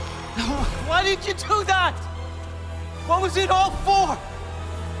 No! Why did you do that? What was it all for?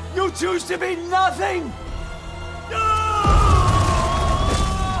 You choose to be nothing!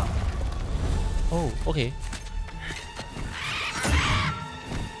 Oh, okay.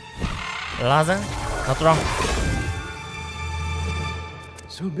 Lazen, not wrong.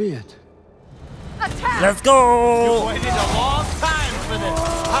 So be it. Attack! Let's go! You waited a long time for this,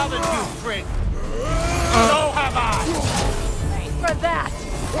 haven't you, Frick? So have I! Wait for that!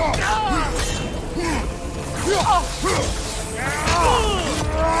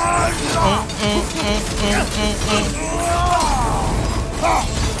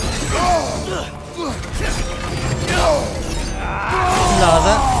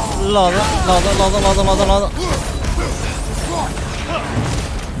 Lazen.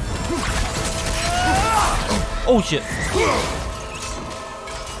 Oh shit.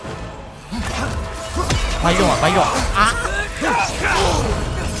 Phải dùng à.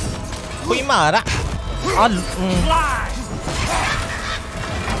 Quỷ mở đó.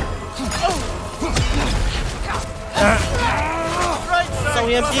 Xong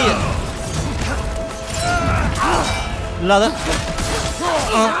em chi. Là đó.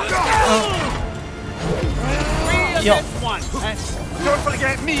 Yo. Don't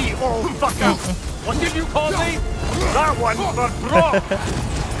forget me, old fucker! What did you call me? That one for Brock!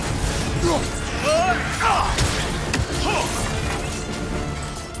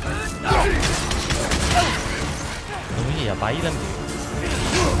 Cái gì à, bấy lắm.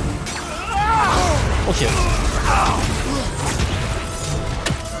 Oh shit.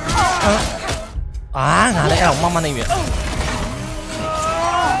 Ngã lại ổng mama này vậy.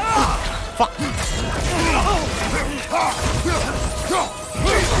 Fuck.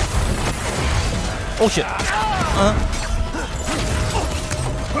 Oh shit.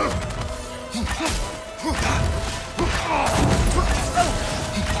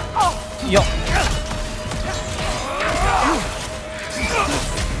 Yo.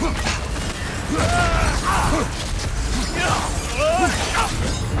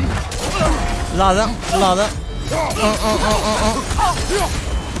 Là ra. Là ra.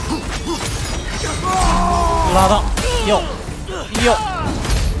 Yo.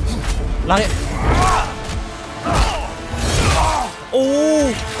 Là đi.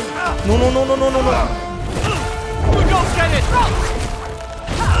 Oh. No. You don't get it!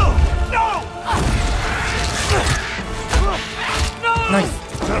 No! Nice.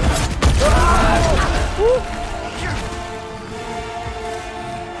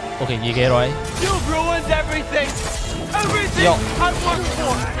 Okay, you get right. You've ruined everything! Everything Yo. I worked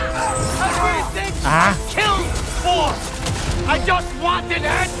for! Everything I killed for! I just wanted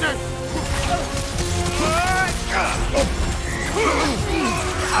answers!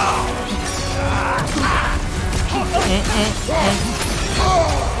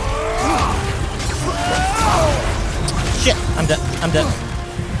 Shit, I'm dead.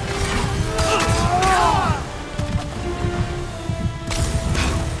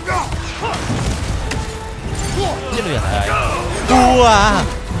 Chết được rồi. Wow.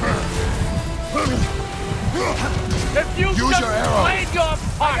 If you just played your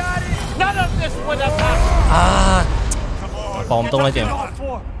part, none of this would have happened. Bom tung lên kìa.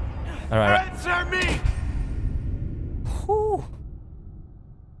 Alright. Answer me.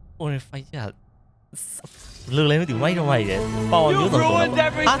 Ôi phải chả. Lừa lên từ mấy vậy đấy. Bao nhiêu tầng ruined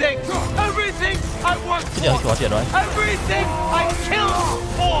everything. Everything I worked for. Everything I killed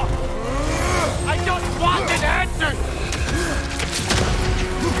for. I just wanted answers.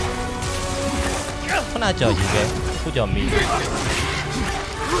 Con nào chờ gì kìa? Cô chờ mì.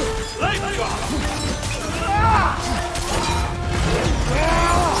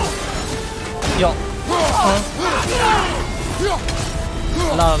 Yo.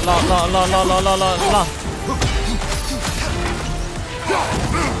 La.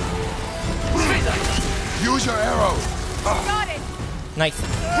 Use your arrow. Got it. Nice.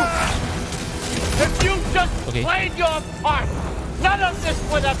 If you just played your part, none of this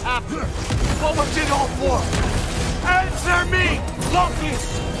would have happened. What was it all for? Answer me, Loki.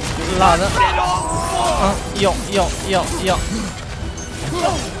 La What's it all for? Yo.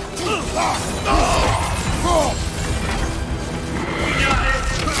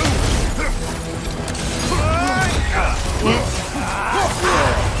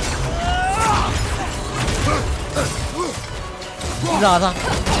 La ra.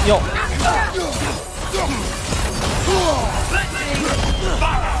 Yo.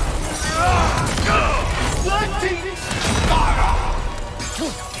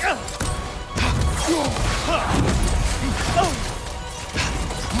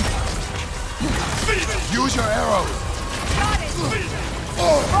 Use your arrow.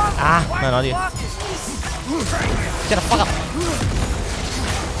 Mày nói đi. Shut the fuck up.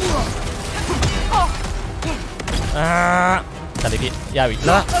 Tadi kì, ya bị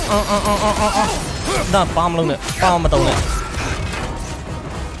lá. Đó, bom luôn nè, bom mà tàu nè.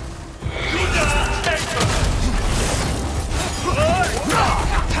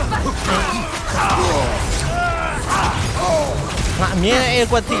 Ngạ mía này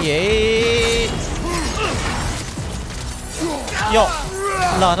qua thì vậy. Yo,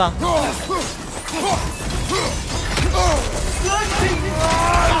 lờ ra.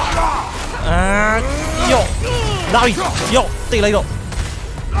 Yo, đây, yo, tì lấy độ.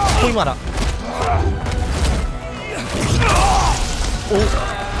 Khui mặt ạ.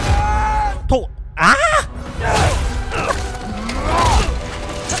 Thụ,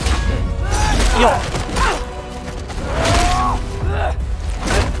 Yo.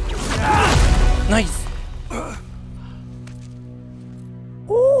 Nice.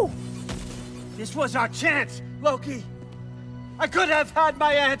 This was our chance, Loki. I could have had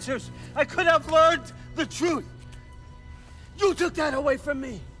my answers. I could have learned the truth. You took that away from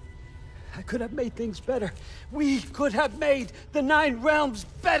me. I could have made things better. We could have made the 9 realms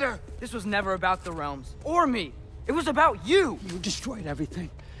better. This was never about the realms, or me. It was about you. You destroyed everything.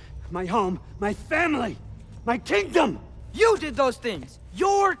 My home, my family, my kingdom. You did those things.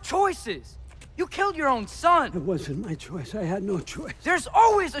 Your choices. You killed your own son. It wasn't my choice. I had no choice. There's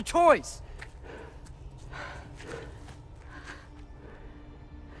always a choice.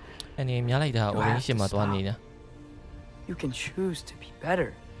 Anh em nhớ lại đó, ôi xem mà toàn gì nè. You can choose to be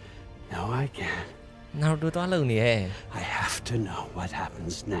better. No, I can't. Nào đưa toán lâu nè. I have to know what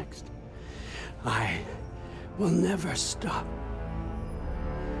happens next. I will never stop.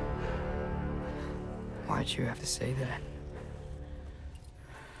 Why'd you have to say that?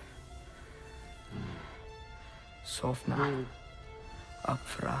 Sofna.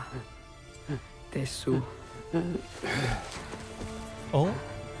 Apfra. Desu. Oh?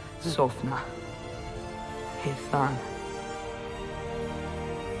 Sofna. Hithan.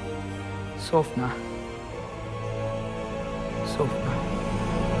 Sofna. Sofna.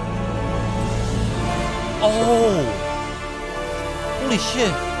 Oh! Holy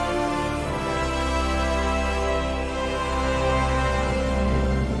shit!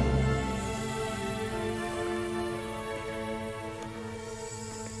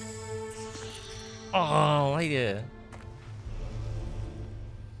 Oh, like it.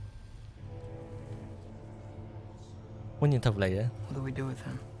 When you talk like that. What do we do with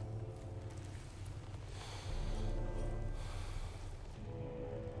him?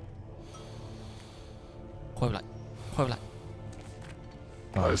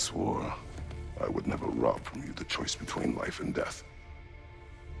 I swore I would never rob from you the choice between life and death.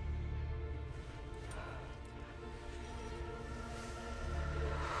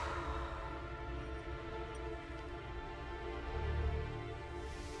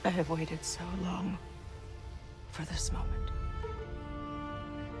 I have waited so long for this moment.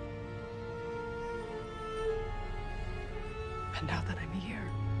 And now that I'm here,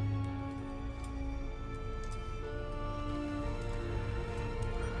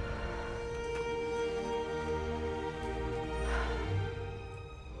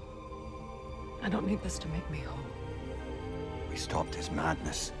 I don't need this to make me whole. We stopped his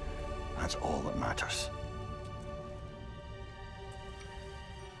madness. That's all that matters.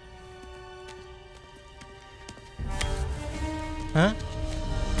 Hả?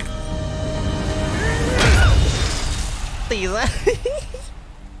 Tì ra.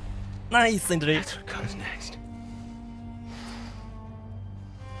 Nice injury. Comes next.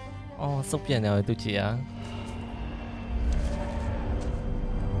 Oh, sốc vậy nào tôi chị á.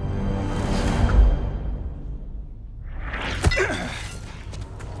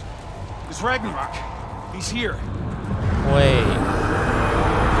 It's Ragnarok. He's here. Wait.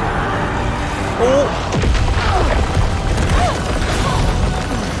 Oh.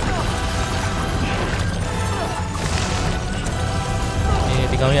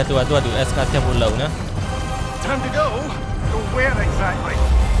 Thì con nhà tôi được escape theo một lầu nữa. Time to go. Go where exactly?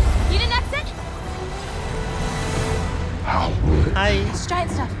 You didn't exit? Hi. It's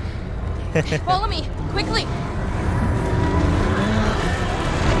giant stuff. Follow me, quickly.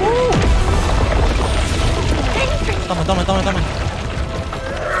 Toma.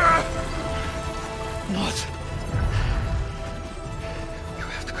 What? You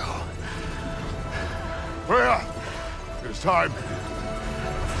have to go. Freya! It's time.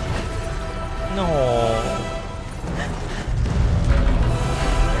 No.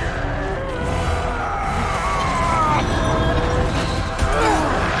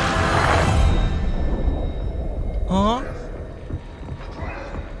 Huh?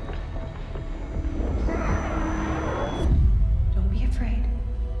 Don't be afraid.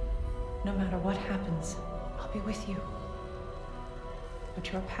 No matter what happens, I'll be with you.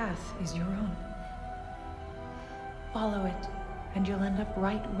 But your path is your own. Follow it, and you'll end up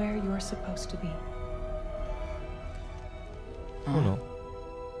right where you're supposed to be. Oh no.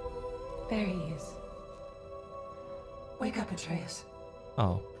 There he is. Wake up, Atreus.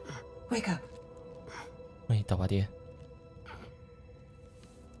 Oh. Wake up. Wait, tao đi.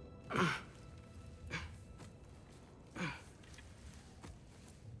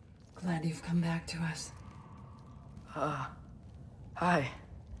 Glad you've come back to us. Hi.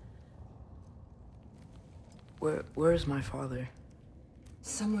 Where's my father?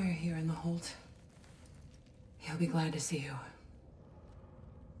 Somewhere here in the hold. He'll be glad to see you.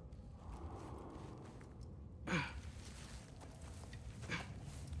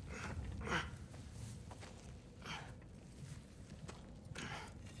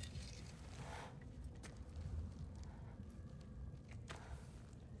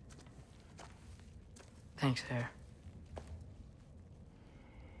 Thanks, Hare.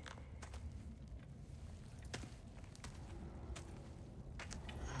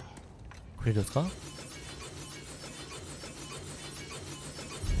 Kratos có.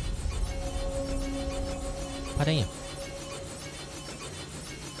 Apa đây nhỉ?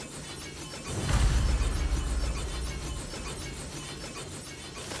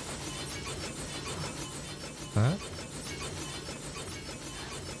 Hả?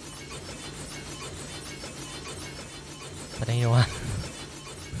 Apa đây đâu à?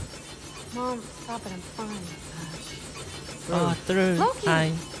 Mom, stop it, I'm fine. Oh, through. Loki.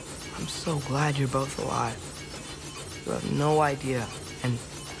 Hi. I'm so glad you're both alive. You have no idea, and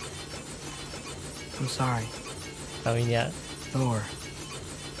I'm sorry. Sao nhỉ? Thor.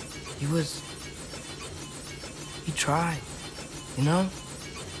 He was He tried, you know?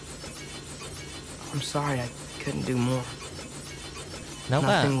 I'm sorry I couldn't do more.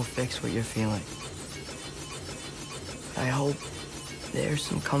 Nothing will fix what you're feeling. I hope there's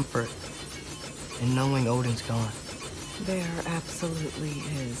some comfort in knowing Odin's gone. There absolutely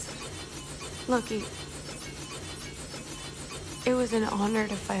is. Loki, it was an honor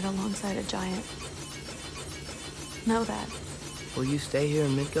to fight alongside a giant. Know that. Will you stay here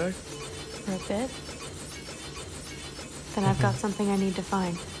in Midgard? For a bit. Then I've got something I need to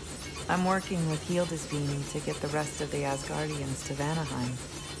find. I'm working with Hildisvíni to get the rest of the Asgardians to Vanaheim.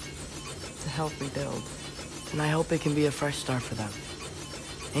 To help rebuild. And I hope it can be a fresh start for them.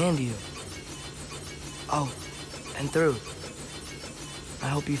 And you. Oh, and through. I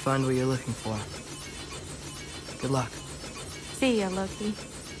hope you find what you're looking for. Good luck. See ya, Loki.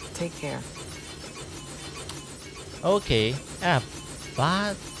 Take care. Okay.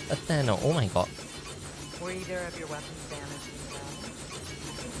 But then, oh my god. Were either of your weapons damaged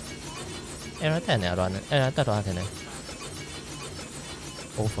in Error 10 เนี่ยร้อนเออแต่ร้อนเนี่ย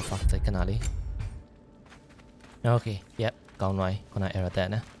Oh for fuck's sake ขนาดนี้ Okay yep ကောင်းသွားခုန error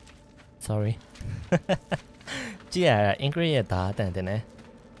 10นะ Sorry ကြည့်ရ Ingrid ရဲ့ဒါတန်တယ်နဲ့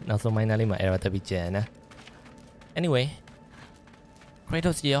နောက်ဆုံး minor လေးမှာ error တက်ပြီးကျန်นะ Anyway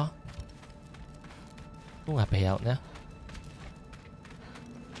Kratos ရောသူကဘယ်ရောက်လဲ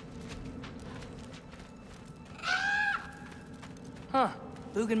Huh,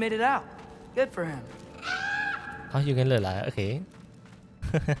 Lugan made it out. Good for him. Oh, you can look like okay.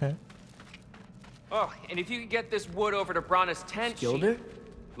 Oh, and if you could get this wood over to Brana's tent. Skilder?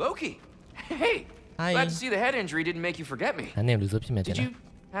 Loki. Hey. Hi. Glad to see the head injury didn't make you forget me. Did you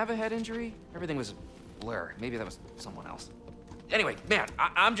have a head injury? Everything was a blur. Maybe that was someone else. Anyway, man,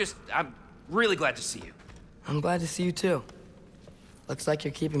 I'm really glad to see you. I'm glad to see you too. Looks like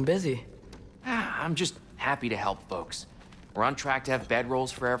you're keeping busy. I'm just happy to help folks. We're on track to have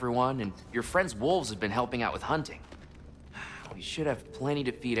bedrolls for everyone, and your friend's wolves have been helping out with hunting. We should have plenty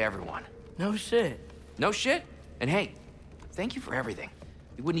to feed everyone. No shit. No shit? And hey, thank you for everything.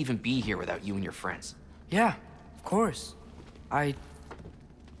 We wouldn't even be here without you and your friends. Yeah, of course. I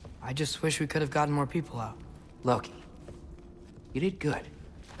just wish we could have gotten more people out. Loki, you did good.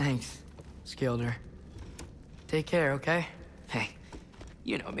 Thanks, Skilder. Take care, okay? Hey,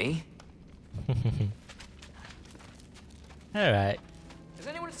 you know me. Alright. Has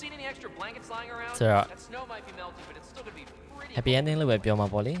anyone seen any extra blankets lying around? So, that snow might be melting, but it's still gonna be pretty. Happy ending လို့ပဲပြောမှာ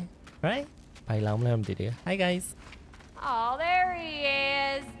ပေါ့လေ Right? ဘာလောင်းမလဲမသိသေးဘူး Hi guys. Oh, there he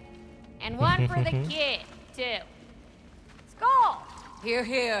is. And one for the kid, too. Skull! Here,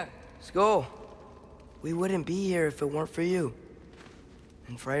 here. Skull. We wouldn't be here if it weren't for you.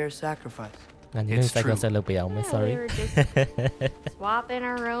 And Freyr's sacrifice. It's true. Sorry. We were just swapping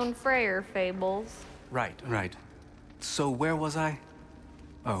our own Freyr fables. Right. So where was I?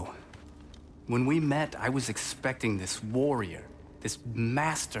 Oh. When we met, I was expecting this warrior, this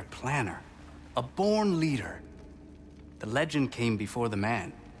master planner, a born leader. The legend came before the man.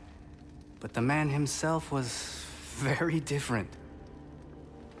 But the man himself was very different.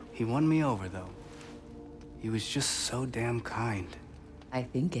 He won me over, though. He was just so damn kind. I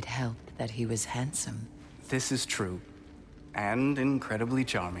think it helped that he was handsome. This is true. And incredibly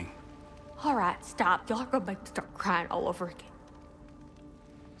charming. All right, stop. Y'all are gonna make me start crying all over again.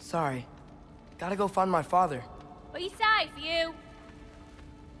 Sorry. Gotta go find my father. Be safe, you.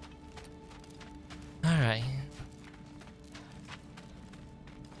 Alright.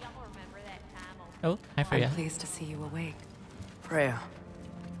 Oh, hi Freya. I'm pleased to see you awake. Freya.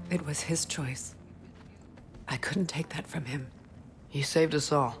 It was his choice. I couldn't take that from him. He saved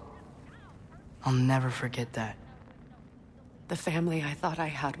us all. I'll never forget that. The family I thought I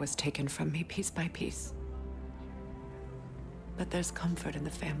had was taken from me piece by piece. But there's comfort in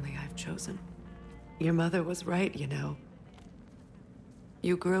the family I've chosen. Your mother was right, you know.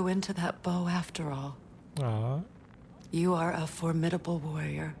 You grew into that bow after all. Aww. You are a formidable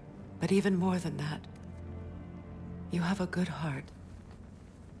warrior, but even more than that, you have a good heart.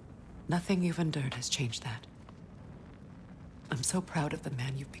 Nothing you've endured has changed that. I'm so proud of the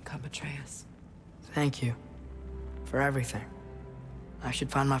man you've become, Atreus. Thank you. For everything. I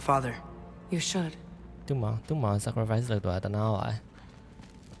should find my father. You should. သူမ sacrifice လုပ်သွားတာနော်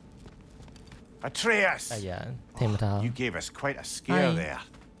Atreus! You gave us quite a scare there.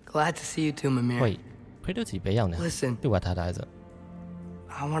 Glad to see you too, Mimir. Wait, Kratos ဘယ်ရောက်နေ Listen. သူကထားတာဆို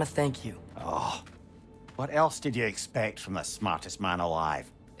I want to thank you. Oh, what else did you expect from the smartest man alive?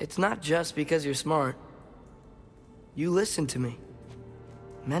 It's not just because you're smart. You listened to me.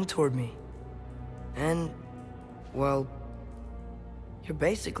 Mentored me. And, well, you're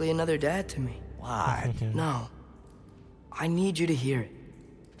basically another dad to me. What? No, I need you to hear it.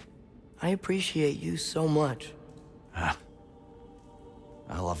 I appreciate you so much.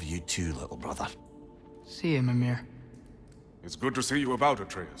 I love you too, little brother. See you, Mimir. It's good to see you about,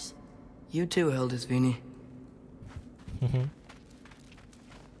 Atreus. You too, Hildisvini.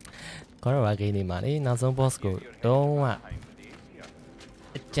 God of War game ဒီမှာလေနောက်ဆုံး boss ကိုတော့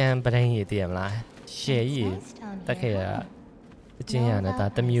အကြံပတိုင်းရည်တည်ရမလားရှယ်ကြီးတက်ခဲ့ရအချင်းရနဲ့ဒါ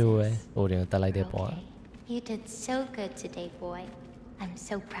တစ်မျိုးပဲဟိုတင်တက်လိုက်တဲ့ပေါ့ You did so good today, boy. I'm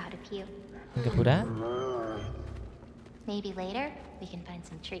so proud of you. Kapura? Maybe later we can find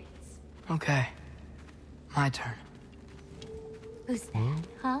some treats. Okay. My turn. Who's that,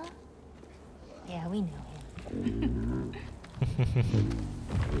 huh? Yeah, we know him.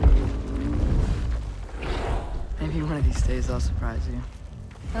 Maybe one of these days I'll surprise you.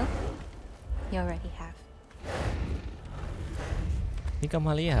 Oh, you already have. ဒီကမ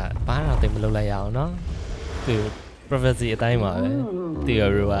လေးကဘာမှတော့တင်မလုပ်လိုက်ရအောင်နော်သူ prophecy အတိုင်းပါပဲသူရ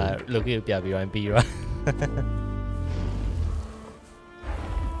ကလုပ်ပြပြပြီးတော့ပြီးတော့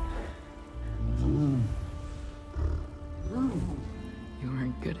You were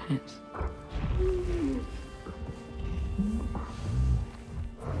in good hands.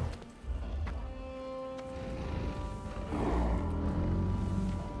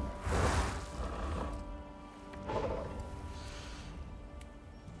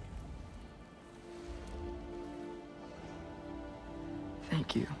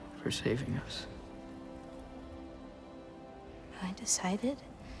 Thank you for saving us. I decided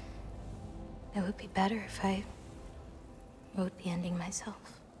it would be better if I wrote the ending myself.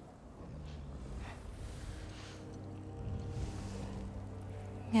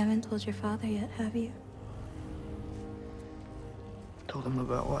 You haven't told your father yet, have you? Told him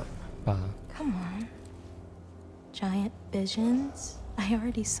about what? Come on. Giant visions? I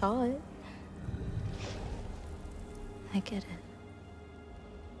already saw it. I get it.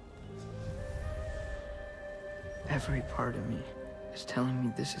 Every part of me is telling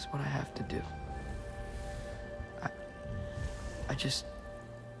me this is what I have to do. I just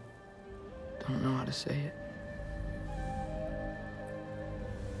don't know how to say it.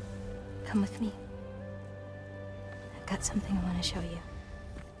 Come with me. I've got something I want to show you.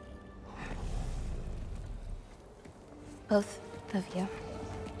 Both of you.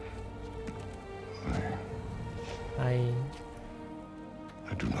 I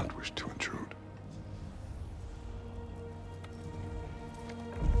do not wish to intrude.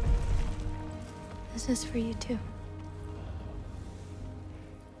 This is for you too.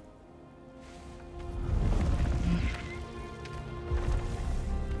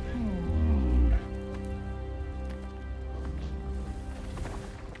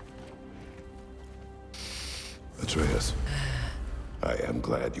 Atreus, I am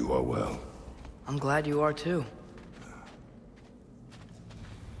glad you are well. I'm glad you are too.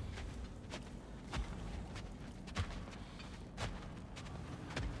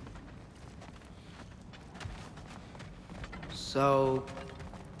 So,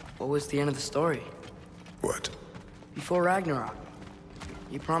 what was the end of the story? What? Before Ragnarok,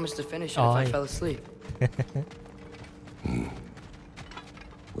 you promised to finish it if I fell asleep.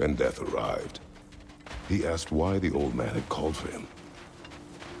 When death arrived, he asked why the old man had called for him.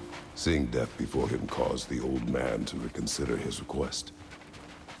 Seeing death before him caused the old man to reconsider his request.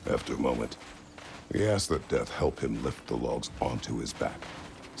 After a moment, he asked that death help him lift the logs onto his back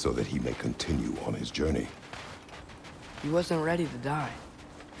so that he may continue on his journey. He wasn't ready to die.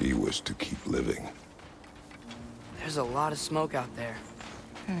 He wished to keep living. There's a lot of smoke out there.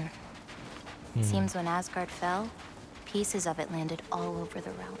 Seems when Asgard fell, pieces of it landed all over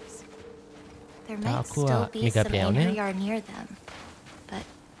the realms. There might still be some Einherjar near them, but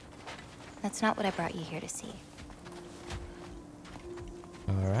that's not what I brought you here to see.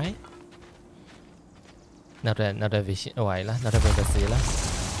 Alright. Not a vision. Oh, I not a prophecy.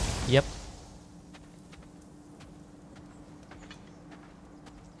 Yep.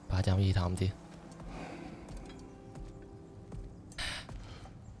 ဘာကြောင့်ရေးထားမသိ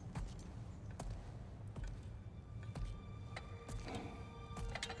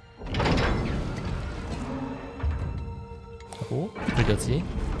Oh, prigozzi.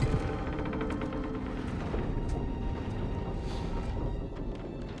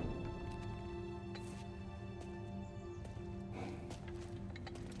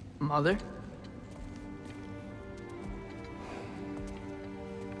 Mother?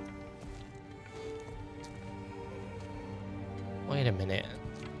 Wait a minute.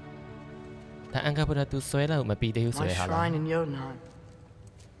 That Angabura tu suela mapi de My suela. shrine in Jotunheim.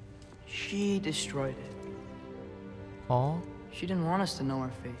 She destroyed it. Oh? She didn't want us to know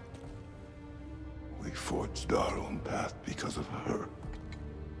our fate. We forged our own path because of her.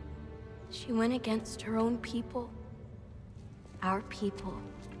 She went against her own people. Our people.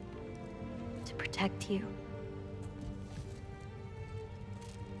 To protect you.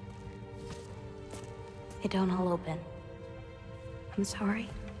 It don't all open. I'm sorry.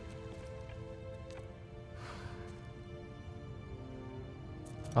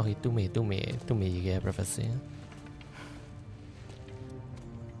 Okay, to me, you get prophecy.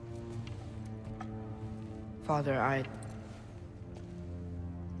 Father, I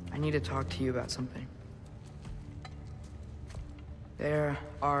need to talk to you about something. There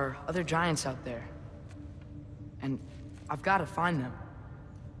are other giants out there, and I've got to find them.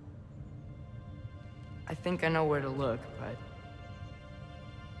 I think I know where to look, but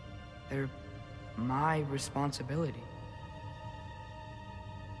they're my responsibility.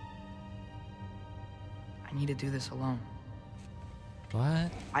 I need to do this alone.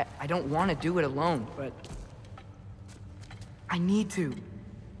 What? I don't want to do it alone, but I need to.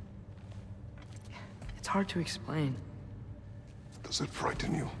 It's hard to explain. Does it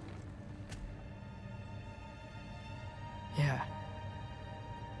frighten you? Yeah.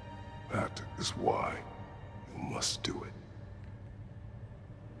 That is why you must do it.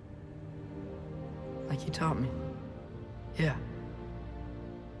 Like you taught me. Yeah.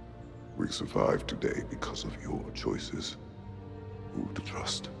 We survived today because of your choices. Who to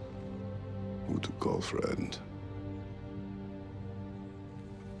trust. Who to call friend.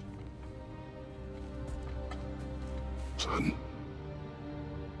 Son,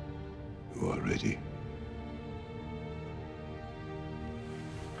 you are ready.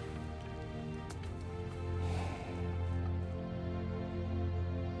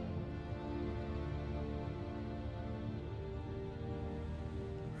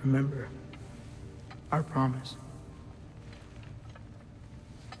 Remember our promise.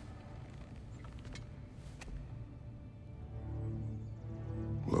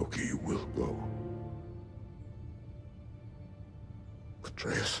 Loki, you will go.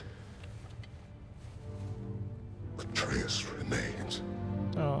 Atreus. Atreus remains.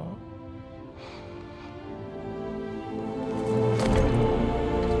 Oh.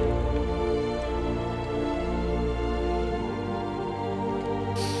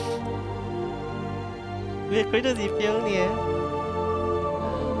 Việc cưới được gì phiếu nè.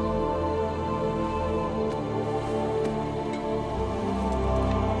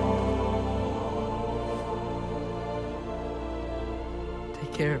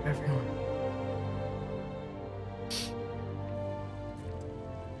 Take care of everyone.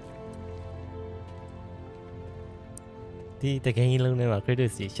 Thì cái game luôn này mà cưới được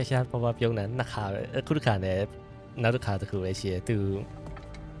gì chắc chắn bao phiếu này nắc khá cứ khá này nó được khá từ khử ấy chứ từ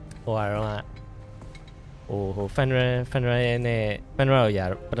qua rồiโอ้fan ray နဲ့ fan ray ကိုရ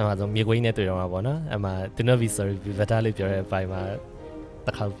ပထမဆုံးမြေခွေးနဲ့တွေ့တော့မှာပေါ့နော်အမှသူတို့ sorry vita လေးပြောတဲ့ဘိုင်မှာတ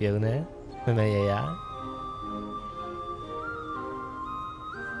စ်ခေါက်ပြုံးနေမမရရ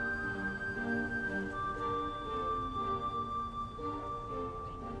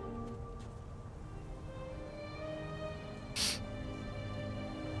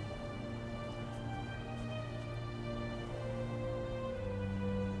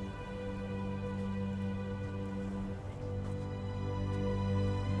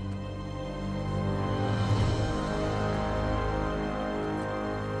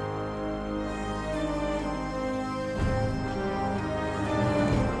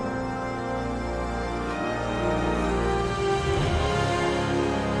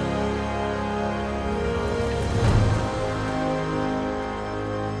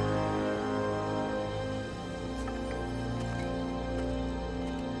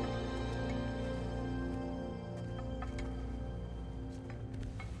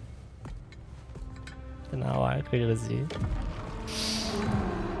now I created a Z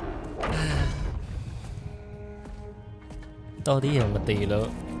တော်သေးရမတည်လို့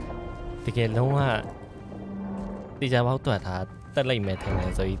တကယ်လုံးဝတေချာပေါက်တွတ်ထားတက်လိုက်မယ်ထင်တ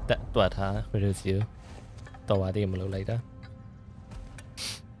ယ်ဆိုပြီးတက်တွတ်ထား review တော်ပါသေးမလုပ်လိုက်တာ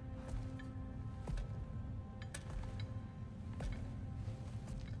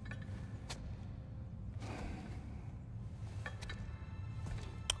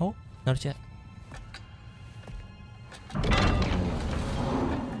ဟုတ်နောက်တစ်ချက်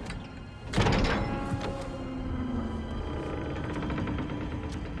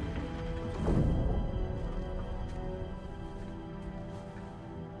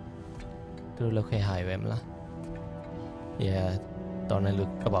သူလောက်ခဲ့ဟိုင်ပဲမလား Yeah တော်နေလို့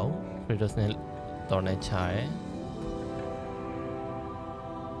ကပေါ့ Kratos နဲ့တော်နေချာရယ်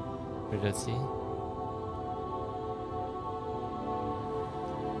Kratos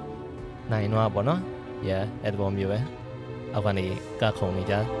န နိုင်တော့ပေါ့နော် yeah အဲ့ဒီပုံမျိုးပဲအောက်ကနေကခုံနေ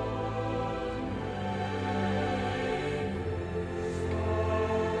ကြ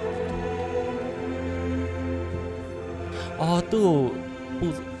အော်သူ့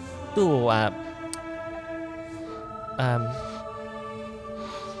ကိုယ်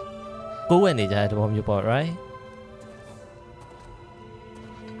ဝင်နေကြတဲ့ပုံမျိုးပေါ့ right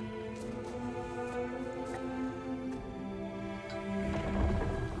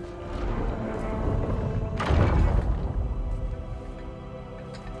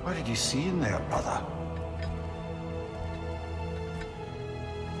What did you see in there, brother?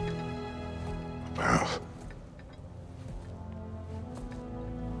 Well,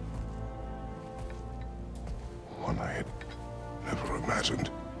 one I had never imagined.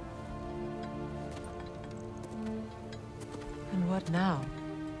 And what now?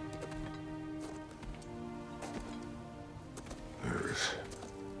 There is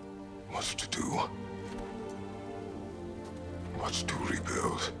much to do. Much to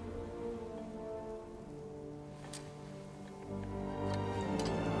rebuild.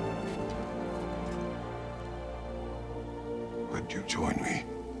 Would you join me?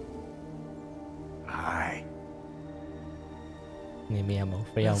 Aye.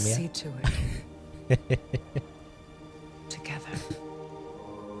 We'll see to it. Together.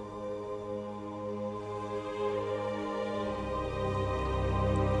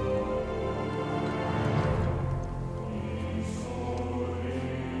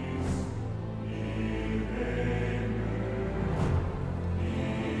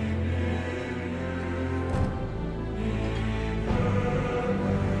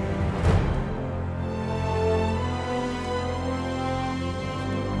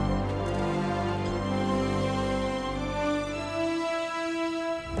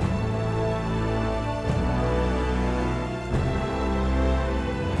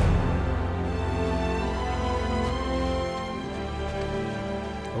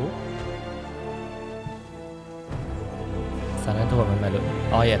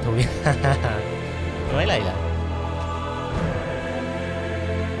 Oh yeah, thôi. Nói lại là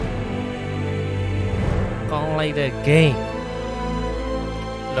con lấy được game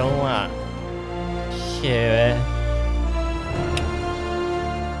đúng à shit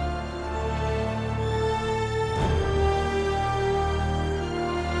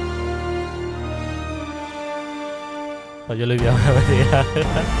thôi cho lưu vào thì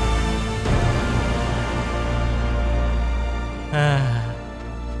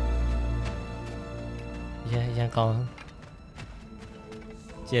con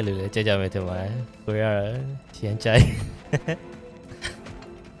chia lửa chơi cho mày thì mà cô ra chiến chơi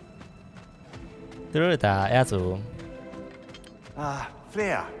tôi rất là ác dù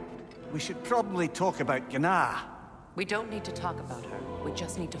Freya, we should probably talk about Gná. We don't need to talk about her. We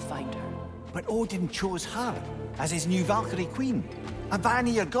just need to find her. But Odin chose her as his new Valkyrie queen. A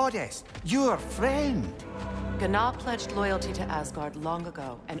Vanir goddess, your friend. Gná pledged loyalty to Asgard long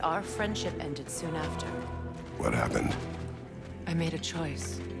ago, and our friendship ended soon after. What happened? I made a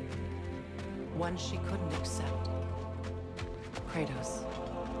choice. One she couldn't accept. Kratos.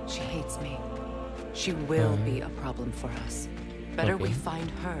 She hates me. She will be a problem for us. Better we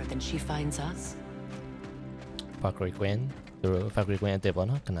find her than she finds us. Valkyrie Queen. Valkyrie Queen at the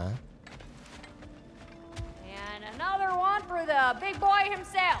bottom. And another one for the big boy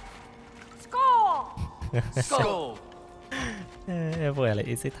himself. Skull! Skull! Vừa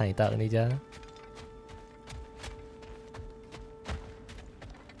lại sẽ thành tạo đi chứ.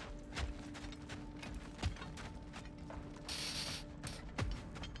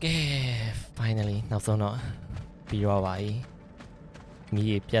 Okay, finally, now so not be right.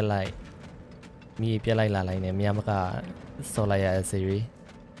 Me pian lại là lại nè, miam cả so lại series.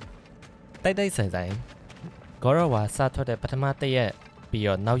 Tay sải sải. God of War sa thoátတဲ့ပထမတစ်ရက်ပြီး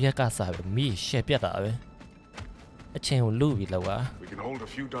တော့နောက်ရက်ကစပြီးမိရှက်ပြတ်တာပဲအချင်းကိုလူပြီးလောက်อ่ะ We can hold a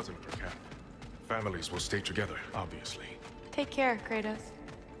few dozen per camp. Families will stay together, obviously. Take care, Kratos.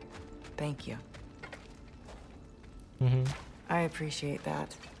 Thank you. I appreciate that.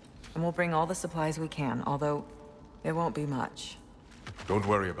 And we'll bring all the supplies we can, although it won't be much. Don't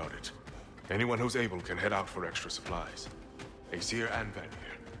worry about it. Anyone who's able can head out for extra supplies. Aesir and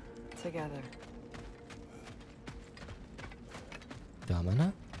Vanir. Together.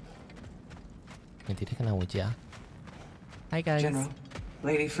 Mana? Nanti dia kena wajah. Hi guys. General,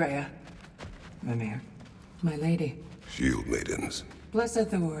 Lady Freya, Mimir, my lady. Shield maidens. Blessed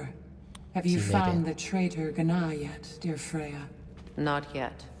Thor, have you found the traitor Gná yet, dear Freya? Not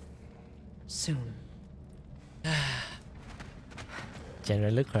yet. Soon.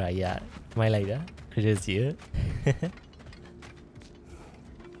 General look right, yeah. My lady, Kratos here.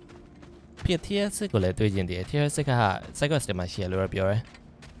 ပြည့် TS ကိုလည်းတွေ့ကျင်တယ် TS က side quest တွေမှာရှိရလို့ပြောတယ်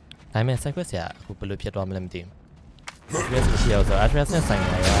ဒါပေမဲ့ side quest ကအခုဘယ်လိုဖြစ်သွားမလဲမသိဘူး TS ရှိရဆို address နဲ့ဆိုင်ရ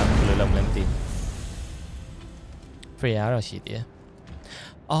တာဘယ်လိုလုပ်မလဲမသိဘူး free တော့ရှိတယ်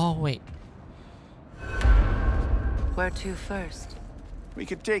oh wait Where to first? We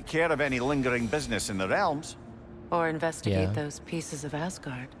could take care of any lingering business in the realms. Or investigate those pieces of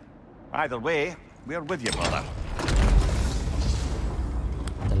Asgard. Either way, we're with you, brother.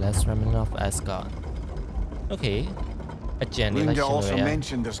 The last remnant of Asgard. Okay. A journey Linda also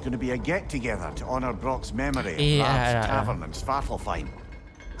mentioned there's going to be a get-together to honor Brock's memory at Brad's Tavern in Svartalfheim.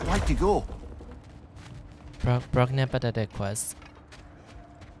 I'd like to go. Brock never did a quest.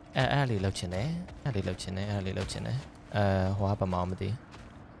 Early looking, early looking. What about Mommy?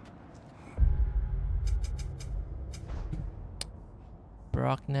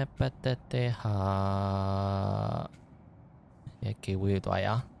 Brock never did the okay, weird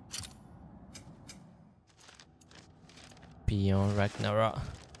wire. Beyond Ragnarok.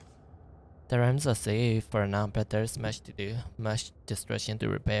 The realms are safe for now, but there's much to do. Much destruction to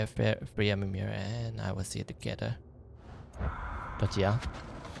repair. Freya, Mimir, and I will see it together. But yeah.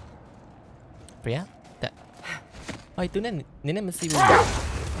 Freya? That. Oh, you didn't see me.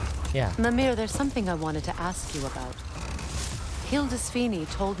 Yeah. Mimir, there's something I wanted to ask you about. Hildisvini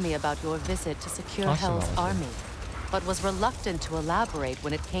told me about your visit to secure Hell's army, but was reluctant to elaborate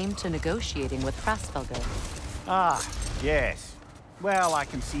when it came to negotiating with Krasvelger. Ah, yes. Well, I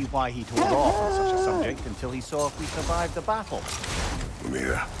can see why he told off on such a subject until he saw if we survived the battle.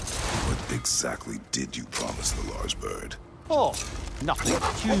 Mimir, what exactly did you promise the large bird? Oh, nothing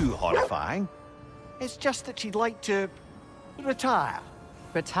too horrifying. It's just that she'd like to retire.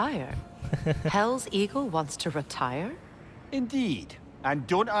 Retire? Hell's Eagle wants to retire? Indeed. And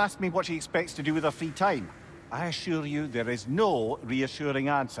don't ask me what she expects to do with her free time. I assure you there is no reassuring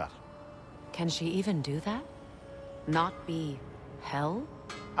answer. Can she even do that? Not be Hell?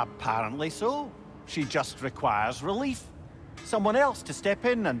 Apparently so. She just requires relief. Someone else to step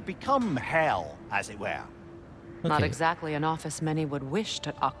in and become Hell, as it were. Not exactly an office many would wish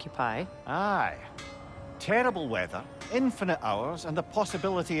to occupy. Aye. Terrible weather, infinite hours, and the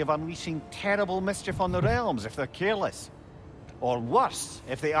possibility of unleashing terrible mischief on the realms if they're careless. Or worse,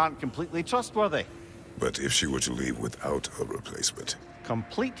 if they aren't completely trustworthy. But if she were to leave without a replacement?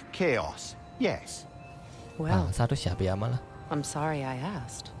 Complete chaos, yes. Well, I'm sorry I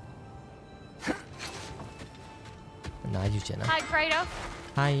asked. Hi, Kratos.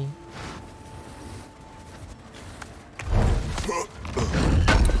 Hi.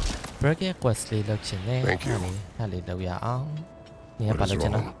 Burger quest li lok chin ne. Thank you. Ha li lok ya aong. Ni ba lok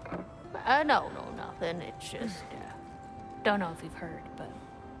chin na? No, nothing. It's just, don't know if you've heard, but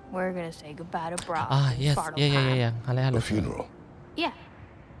we're gonna say goodbye to Brock. Ah, yes. Yeah. A funeral. Yeah.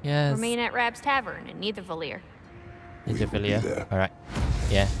 Yes. We're meeting at Rab's Tavern in Nethervilliers. Nethervilliers. Alright.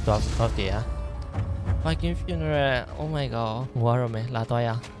 Yeah, 12 day ah. Fucking funeral. Oh my god. War me. La toy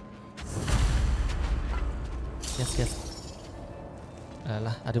ah. Yes.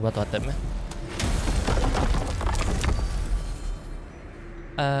 Lah, ada buat totem eh.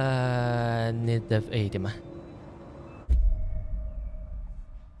 Need dev A di mana?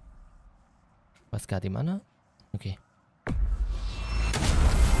 Pasca di mana? Okay.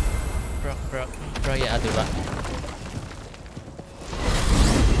 Bro ya ada lah.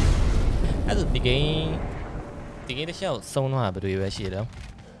 Ada tiga dia show song noa berdua versi dah.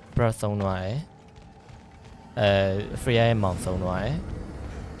 Bro song noa Freya mong song noa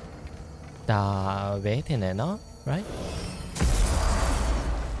Da về thế này nó, right?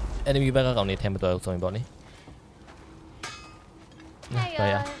 Enemy back on the temple of somebody.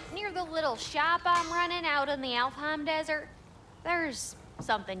 Hey, near the little shop I'm running out in the Alfheim desert, there's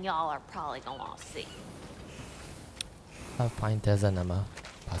something y'all are probably gonna want to see. Alfheim desert nama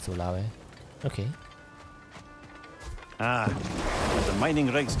pasulawe. Okay. Ah, with the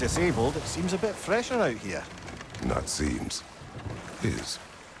mining rigs disabled, it seems a bit fresher out here. Not seems. Is.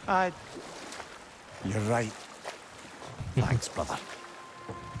 You're right. Thanks, brother.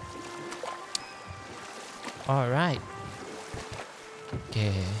 Alright.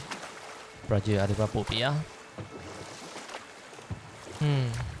 Okay. Roger, ada berapa rupiah?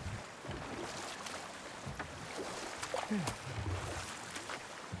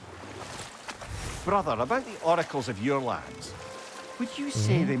 Brother, about the oracles of your lands, would you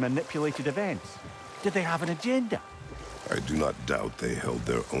say they manipulated events? Did they have an agenda? I do not doubt they held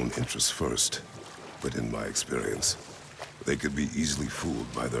their own interests first. But in my experience, they could be easily fooled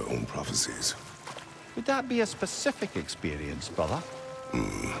by their own prophecies. Would that be a specific experience, brother?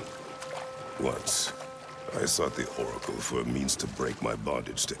 Once, I sought the Oracle for a means to break my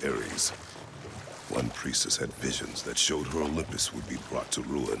bondage to Ares. One priestess had visions that showed her Olympus would be brought to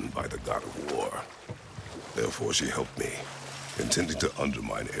ruin by the God of War. Therefore, she helped me, intending to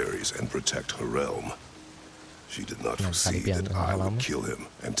undermine Ares and protect her realm. She did not foresee that I would kill him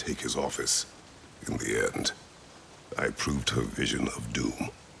and take his office. In the end, I proved her vision of doom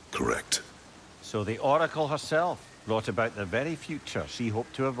correct. So the Oracle herself brought about the very future she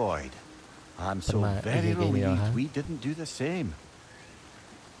hoped to avoid. I'm so very relieved we didn't do the same.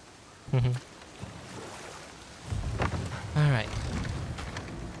 Alright.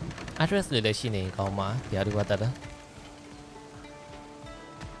 Address လေးလည်းရှိနေကောင်းမှာဒီအရူကတတ်တာ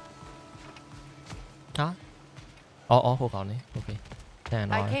ဟာအော်ဟုတ်ကောင်းနေ Okay. I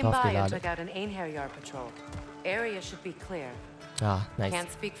came by and took out an Einherjar patrol. Area should be clear. Nice.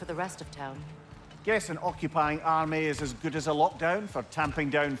 Can't speak for the rest of town. Guess an occupying army is as good as a lockdown for tamping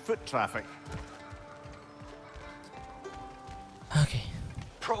down foot traffic. Okay.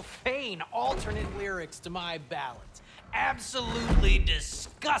 Profane alternate lyrics to my ballads. Absolutely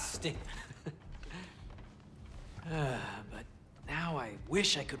disgusting. But now I wish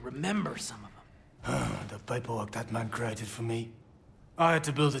I could remember some of them. The paperwork that man created for me. I had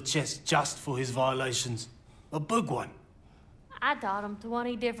to build a chest just for his violations. A big one. I taught him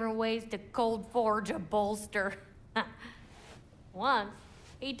 20 different ways to cold forge a bolster. Once,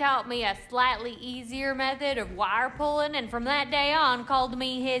 he taught me a slightly easier method of wire pulling, and from that day on called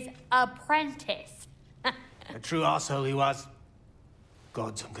me his apprentice. A true asshole he was.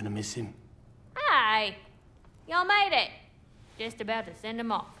 Gods, I'm gonna miss him. Hi. Y'all made it. Just about to send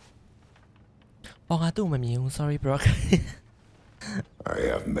him off. Sorry, bro. I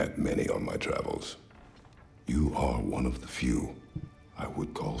have met many on my travels. You are one of the few I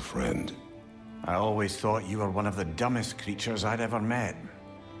would call friend. I always thought you were one of the dumbest creatures I'd ever met.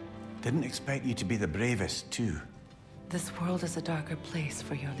 Didn't expect you to be the bravest, too. This world is a darker place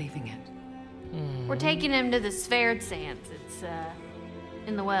for your leaving it. We're taking him to the Sverd Sands. It's,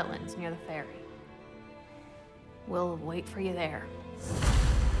 in the wetlands near the ferry. We'll wait for you there.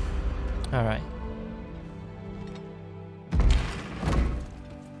 Alright.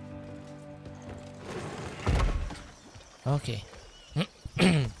 Okay.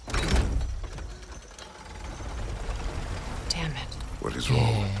 Damn it. What is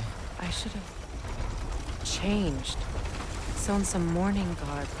wrong? I should have changed. Sewn some mourning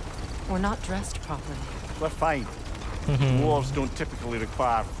garb. We're not dressed properly. We're fine. Dwarves don't typically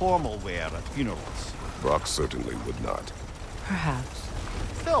require formal wear at funerals. Brock certainly would not. Perhaps.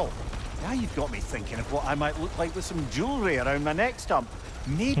 Still, now you've got me thinking of what I might look like with some jewelry around my neck stump.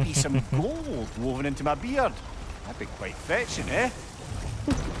 Maybe some gold woven into my beard. That'd be quite fetching, eh?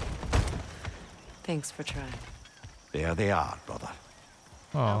 Thanks for trying. There they are, brother.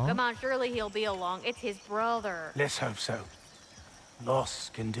 Oh, come on, surely he'll be along. It's his brother. Let's hope so. Loss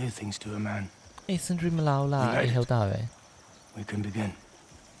can do things to a man. We can begin.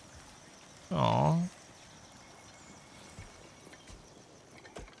 Aww.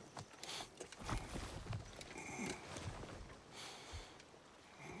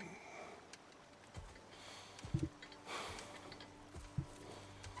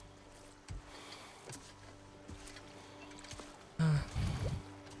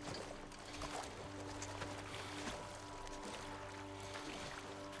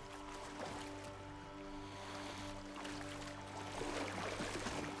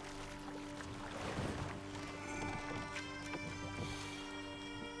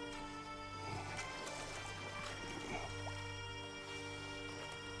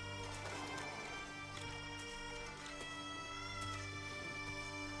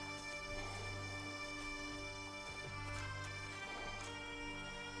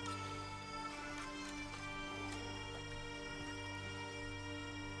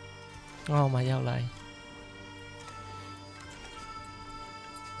 mà giao lại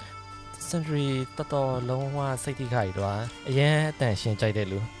Sentry တော်တော်လုံးဝစိတ်ထိခိုက်တော့အရင်အတန်ရှင်းကြိုက်တဲ့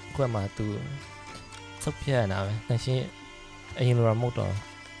လူအခုမှသူစုပ်ပြရတာပဲတန်ရှင်းအရင်လိုတော့မဟုတ်တော့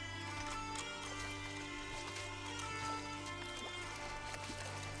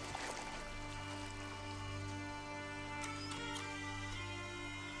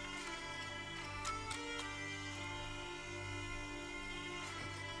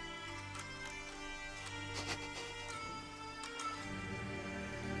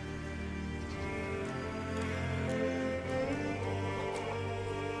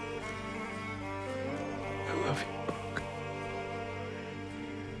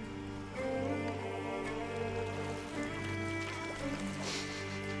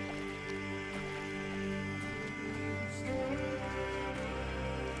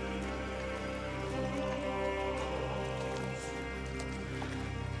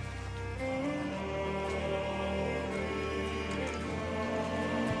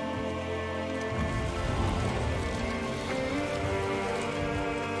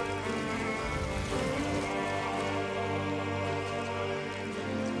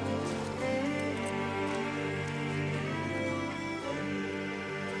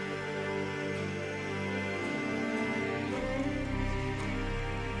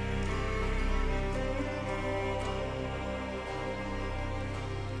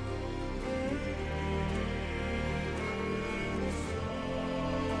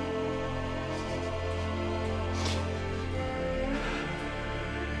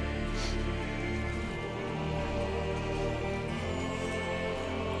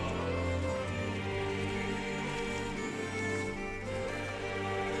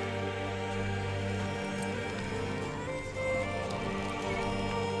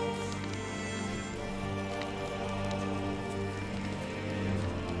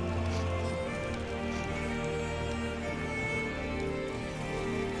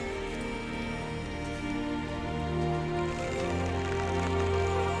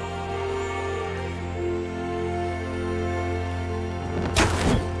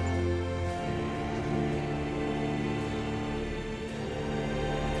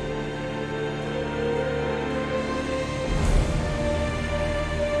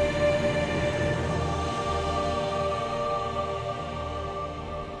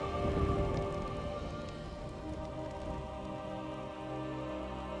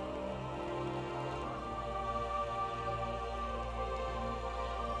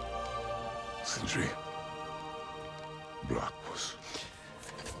Sindri. Brock was...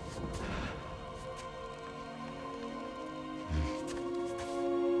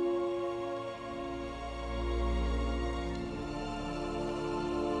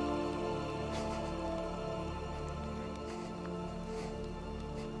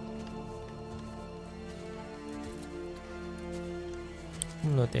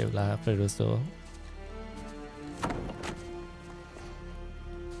 No te habla, pero eso.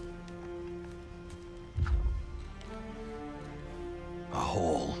 A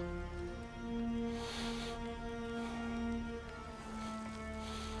hole.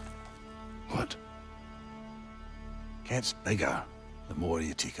 What? Gets bigger the more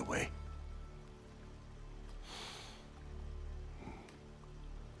you take away.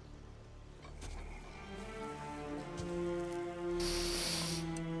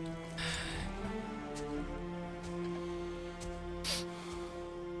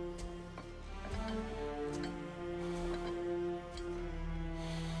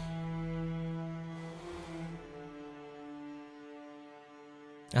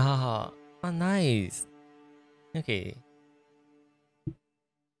 Nice. Okay.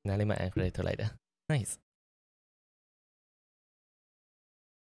 Now let me anchor it later. Nice.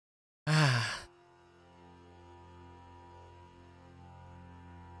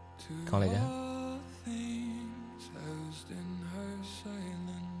 Còn lại đó.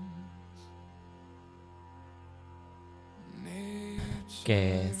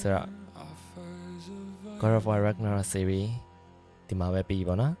 Okay, so God of War Ragnarok series thì mà về pi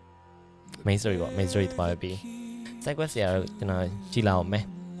bọn nó main story ပေါ့ main story တပါပဲပြီး side quest ရတော့ကျွန်တော်ကြည့်လောက်မယ်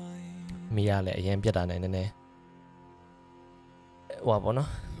မီးရလည်းအရင်ပြတ်တာနဲ့နည်းနည်းဟိုပါပေါ့နော်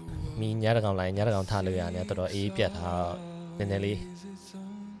မီးညတကောင်လိုက်ညတကောင်ထားလို့ရတယ်တော်တော်အေးပြတ်တာနည်းနည်း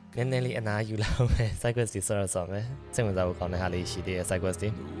လေးအနားယူလောက်မယ် side quest တွေဆော့မယ်စိတ်ဝင်စားဖို့ကောင်းတဲ့ဟာလေးရှိသေးတယ် side quest တွေ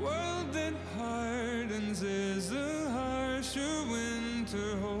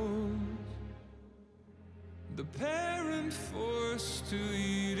The parent forced to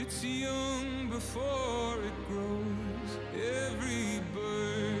eat its young before it grows. Every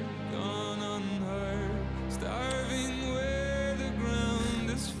bird gone unheard, starving where the ground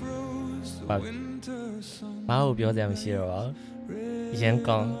is froze. The winter sun. ဘာလို့ပြောစရာမရှိတော့ပါရန်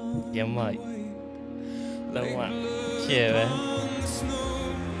ကောင်းရမိုက်လုံးဝရှယ်ပဲ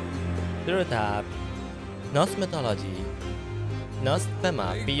သူတို့ဒါ Norse mythology Norse ဘက်မှာ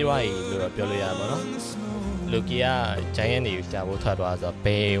ပြီးရွားရီလို့တော့ပြောလို့ရပါတော့လူကီကဂျိုင်းယန်တွေကိုကြာဖို့ထွက်သွားဆိုတော့ဘ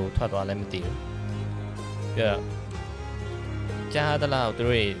ယ်ကိုထွက်သွားလဲမသိဘူးပြတော့ကြားသလားသူ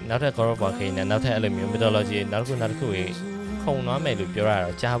တို့နောက်ထပ် God of War ခိနေနောက်ထပ်အဲ့လိုမျိုး mythology နောက်တစ်ခုခုံသွားမယ်လို့ပြောရ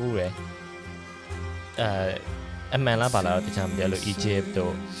တော့ကြားဘူးတယ်အမှန်လားပါလားတော့တခြားမပြောလို့ Egypt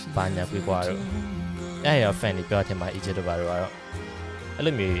တို့ဘာညာကွေးကွာတို့အဲ့ရ fan တွေပြောတယ်မှာ Egypt တို့ဘာတို့ကတော့အဲ့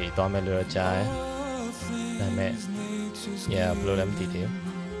လိုမျိုးသွားမယ်လို့တော့ကြားတယ်ဒါပေမဲ့ yeah ဘယ်လိုလဲမသိသေးဘူး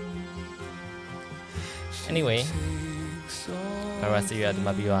anyway ကာရာစီရီယာဒီ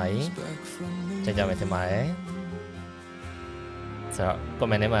မှာပြီးသွားပြီကြကြမယ်ထင်ပါတယ်ဆိုတော့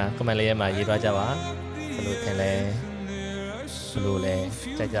comment လေးထဲမှာရေးသွားကြပါဘယ်လိုထင်လဲဘယ်လိုလဲ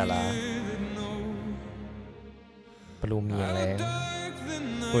ကြကြလားဘယ်လိုမြင်လဲ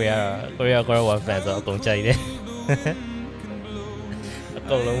ကိုရ God of War fan ဆိုအကုန်ကြိုက်တယ်အ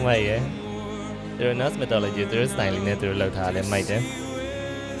ကုန်လုံးမိုက်ရယ်သူတို့ Norse mythology သူတို့ style လေးနဲ့သူတို့လောက်ထားတယ်မိုက်တယ်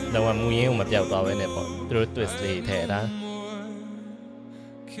တော့မူရင်းကိုမပြောက်သွားပဲနဲ့ပေါ့သူတို့ twist လေးထည့်တာ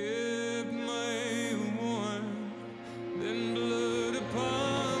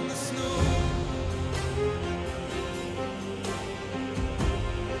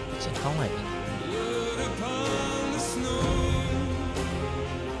ချက်ကောင်းလိုက်ပြီ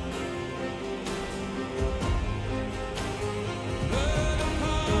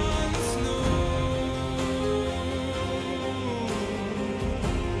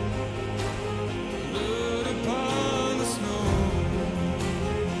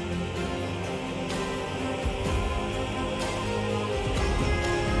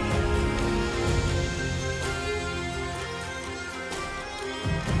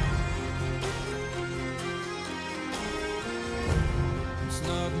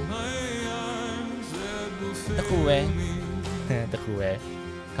တခုပဲ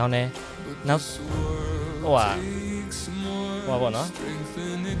ကောင်းတယ်နောက်ဟိုပေါ့နော်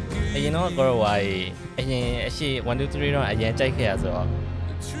အရင်တော့ God of War အရင်အရှိ1 2 3တော့အရင်ကြိုက်ခဲ့ရဆိုတော့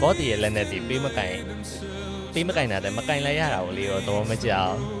God ရဲ့လက်နဲ့ပေးမကင်တာတဲ့မကင်လိုက်ရတာကိုလေတော့မကြော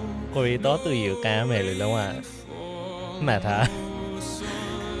က်ကိုရီတော့သူ့ကိုကန်ရမယ်လို့လုံးဝမှတ်ထား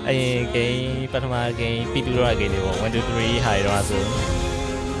အရင်ဂိမ်းပထမဂိမ်းP2 တော့ဂိမ်းတွေပေါ့1 2 3ဟာရောဆို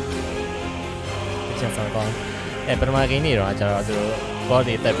ချက်ဆောင်ကောင်းပထမဂိမ်းတွေတော့ကျတော့သူတို့ God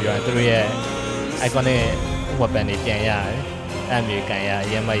တွေတက်ပြီးတော့သူတို့ရဲ့ iconic weapon တွေပြန်ရတယ်အဲ့မျိုးကန်ရအ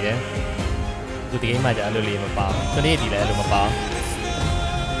ရင်မိုက်တယ်သူဒီ game မှာじゃအဲ့လိုလေးမပေါ့သူနေ့ဒီလည်းအဲ့လိုမပေါ့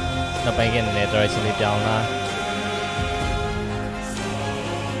နောက်ပိုင်းကနည်းနည်း direction လေးပြောင်းလာ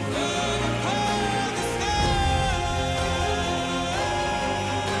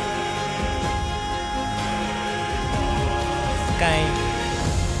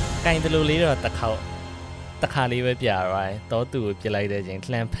ကိုင်းတလူလေးတော့တခါလေးပဲပြရပါတယ်တော့သူ့ကိုပြစ်လိုက်တဲ့ချိန်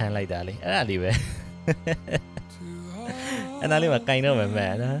လှမ်းဖမ်းလိုက်တာလေအဲ့ဒါလေးပဲအဲ့ဒါလေးမှာကိုင်းတော့မှမှ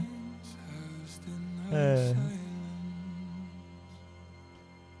န်နော်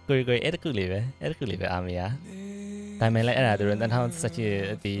ကိုအဲ့တကူလေးပဲအာမီယာဒါမှလည်းအဲ့ဒါသူတို့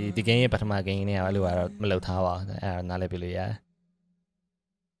2017ဒီ game ရဲ့ပထမ game နဲ့အဲ့လိုကတော့မလုပ်ထားပါဘူးအဲ့ဒါနားလည်ပြလို့ရတယ်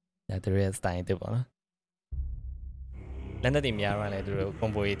ဒါသူရဲ့ style တစ်ပေါ့နော်လက်နဲ့တင်များရလဲသူတို့ကွ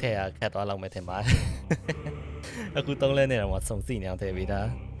န်ဘိုကြီးထည့်ရခတ်သွားလောက်မယ်ထင်ပါတယ်အခု3လက်နဲ့တော့မစုံစီနေအောင်ထည့်ပေးတာ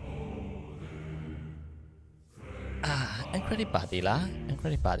credit ပါသေးလား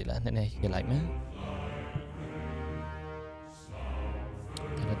credit ပါသေးလားနည်းနည်းရေးလိုက်မယ်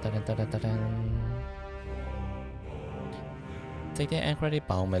စိတ်တဲ့ credit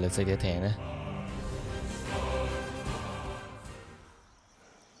ပါအောင်မယ်လို့စိတ်တဲ့ထင်တယ်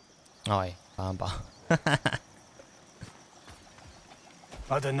ဟိုပါ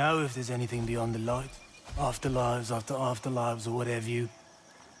I don't know if there's anything beyond the light, afterlives after afterlives or whatever you.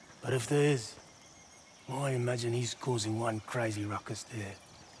 But if there is, I imagine he's causing one crazy ruckus there.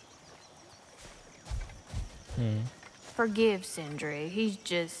 Forgive Sindri. He's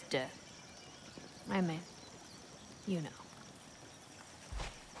just, I mean, you know.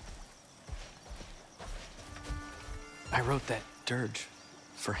 I wrote that dirge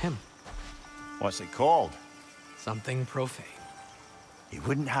for him. What's it called? Something profane. He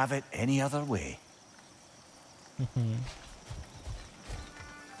wouldn't have it any other way.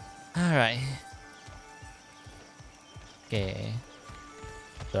 All right. Okay.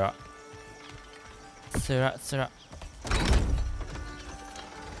 Sir.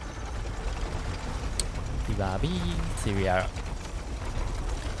 Dibabi, Syria.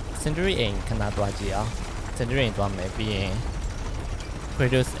 Sindri ain kana twa ji aw. Sindri ain twa mai pi yin.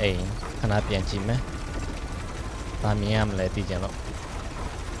 Kratos ain kana pian ji mai. Ba myin ya ma le ti jan lo.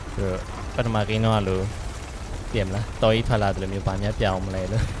 ပထမကိန်းတော့လို့ပြင်မလားတော်ကြီးထွက်လာတယ်လို့မျိုးဘာများပြောင်းမလဲ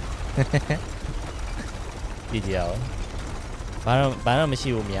လို့ကြည့်ကြအောင်ဘာတော့မရှိ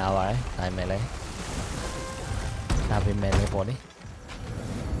ဘူးများပါတယ်ဒါပေမဲ့လည်းပေါ့လေ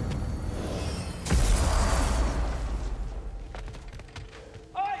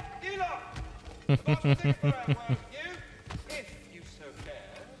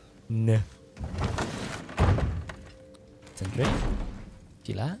နဲစင်ဒရကြ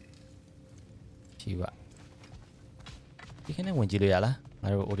ည့်လားကြည့်ပါဒီခနဲ့ဝင်ကြည့်လို့ရလားငါ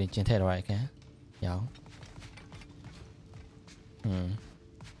တို့ origin ကျင်ထည့်တော့ရခင်ရအောင်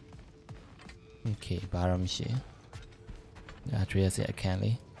okay ဘာမှမရှိ address ရဲ့အခန်း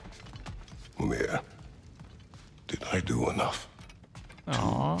လေး Mumia, did I do enough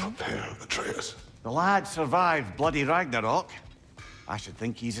to prepare Atreus? The lad survived bloody Ragnarok. I should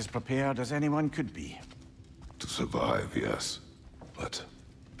think he's as prepared as anyone could be. To survive, yes. But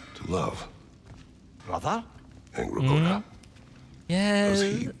to love. Brother? And Ragoda.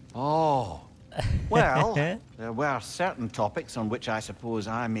 Yes. Oh. Well, there were certain topics on which I suppose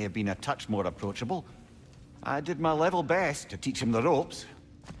I may have been a touch more approachable. I did my level best to teach him the ropes.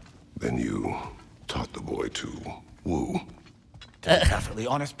 Then you taught the boy to woo. To be perfectly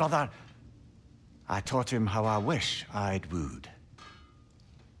honest, brother, I taught him how I wish I'd wooed.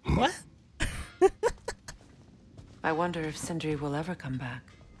 What? I wonder if Sindri will ever come back.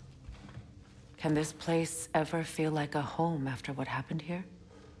 Can this place ever feel like a home after what happened here?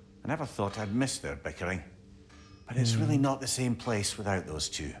 I never thought I'd miss their bickering. But it's really not the same place without those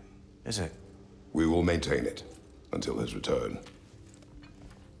two, is it? We will maintain it until his return.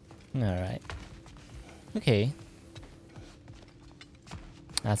 Alright. Okay.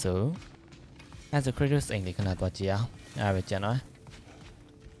 That's a Kratos အိမ်လေးခဏတော့ကြည့်အောင်အဲ့ဒါပဲကျန်တော့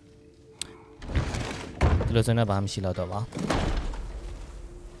ဒီလိုဆိုတော့ဘာမှမရှိတော့တော့ပါ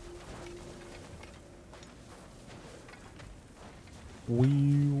ဝီ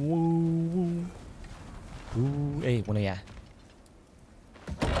ဝူဝူအေးဝင်ရ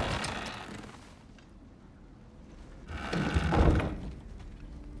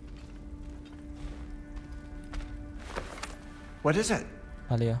What is it?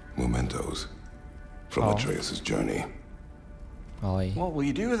 Mementos from Atreus' journey. What will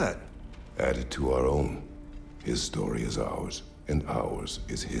you do with it? Add it to our own. His story is ours, and ours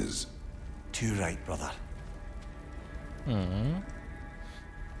is his. Too right, brother.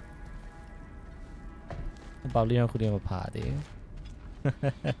 ပေါက်လေးတော့ခုတည်းမဖာသေးဘူး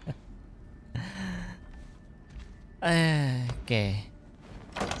ကဲ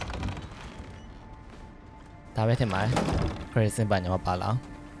ဒါပဲထင်ပါတယ် Crazy ဘာညမပါလောက်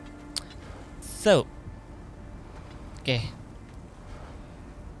so ကဲ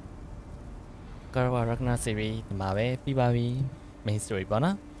God of War Ragnarok series ဒီမှာပဲပြီးပါပြီ main story ပေါ့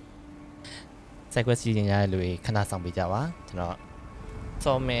နော် side quest ကြီးရတဲ့လူတွေခဏဆောင်ပေးကြပါကျွန်တော်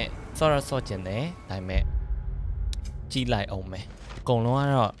စော့ကျင်တယ်ဒါပေမဲ့ကြီးလိုက်အောင်မယ်အကုန်လုံးက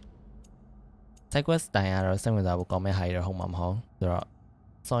တော့ side quest တိုင်ကတော့စိတ်ဝင်စားဖို့ကောင်းမဲ့ဟာတွေတော့ဟုတ်မှာမဟုတ်ဆိုတော့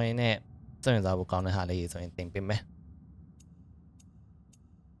စော်ရင်နဲ့စိတ်ဝင်စားဖို့ကောင်းတဲ့ဟာလေးဆိုရင်တင်ပေးမယ်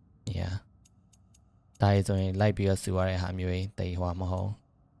yeah ဒါရဆိုရင်လိုက်ပြီးတော့စူရတဲ့ဟာမျိုးတွေတိတ်ဟွာမဟုတ်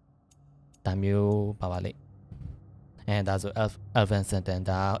ဒါမျိုးပါလိမ့်ဒါဆို Elven Sentence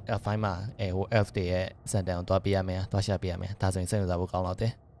ဒါ F5 မှာဟို F တွေရဲ့ Sentence ကိုတွားပြရမယ်တွားရှာပြရမယ်ဒါဆိုရင်စိတ်ဝင်စားဖို့ကောင်းတော့တ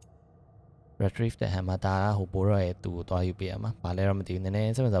ယ် Retrieve the Hammer ဒါကဟိုဘိုးရောရဲ့သူ့ကိုတွားယူပြရမှာဘာလဲတော့မသိဘူးနည်းန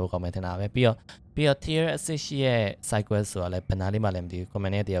ည်းစိတ်ဝင်စားဖို့ကောင်းမယ်ထင်တာပဲပြီးတော့ Tier Assist ရဲ့ Side Quest ဆိုတာလည်းဘယ်နာလေးမှလည်းမသိဘူး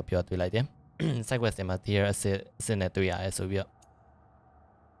comment နဲ့တယောက်ပြောတွေ့လိုက်တယ် Side Quest တွေမှာ Tier Assist နဲ့တွေ့ရတယ်ဆိုပြီး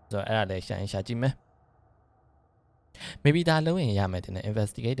တော့အဲ့ဒါလည်းရှာကြည့်မယ် maybe ဒါလုံးရင်ရမယ်တင်တယ်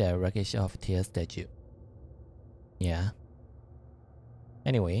Investigate the wreckage of Tier Statue yeah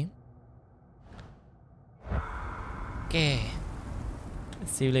anyway ကဲ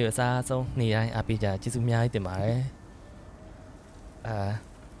စီးလေးအစားဆုံးနေတိုင်းအပိကြကျေးဇူးအများကြီးတင်ပါတယ်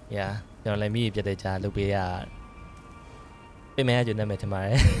yeah ကျွန်တော်လည်းမိပြတဲ့ကြားလုပ်ပေးရပြင်မဲ့ကျွန်တော်နာမည်ထင်ပါတ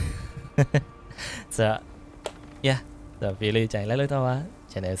ယ်ဆိုတော့ yeah ဆိုဗီဒီယိုလေးကြိုင်လိုက်တော့ပါ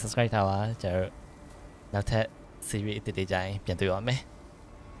channel subscribe ထားပါကျွန်တော်နောက်ထပ် series အသစ်တွေကြိုင်ပြန်တွေ့ရအောင်မယ်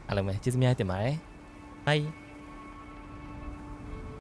အားလုံးပဲကျေးဇူးများတင်ပါတယ် bye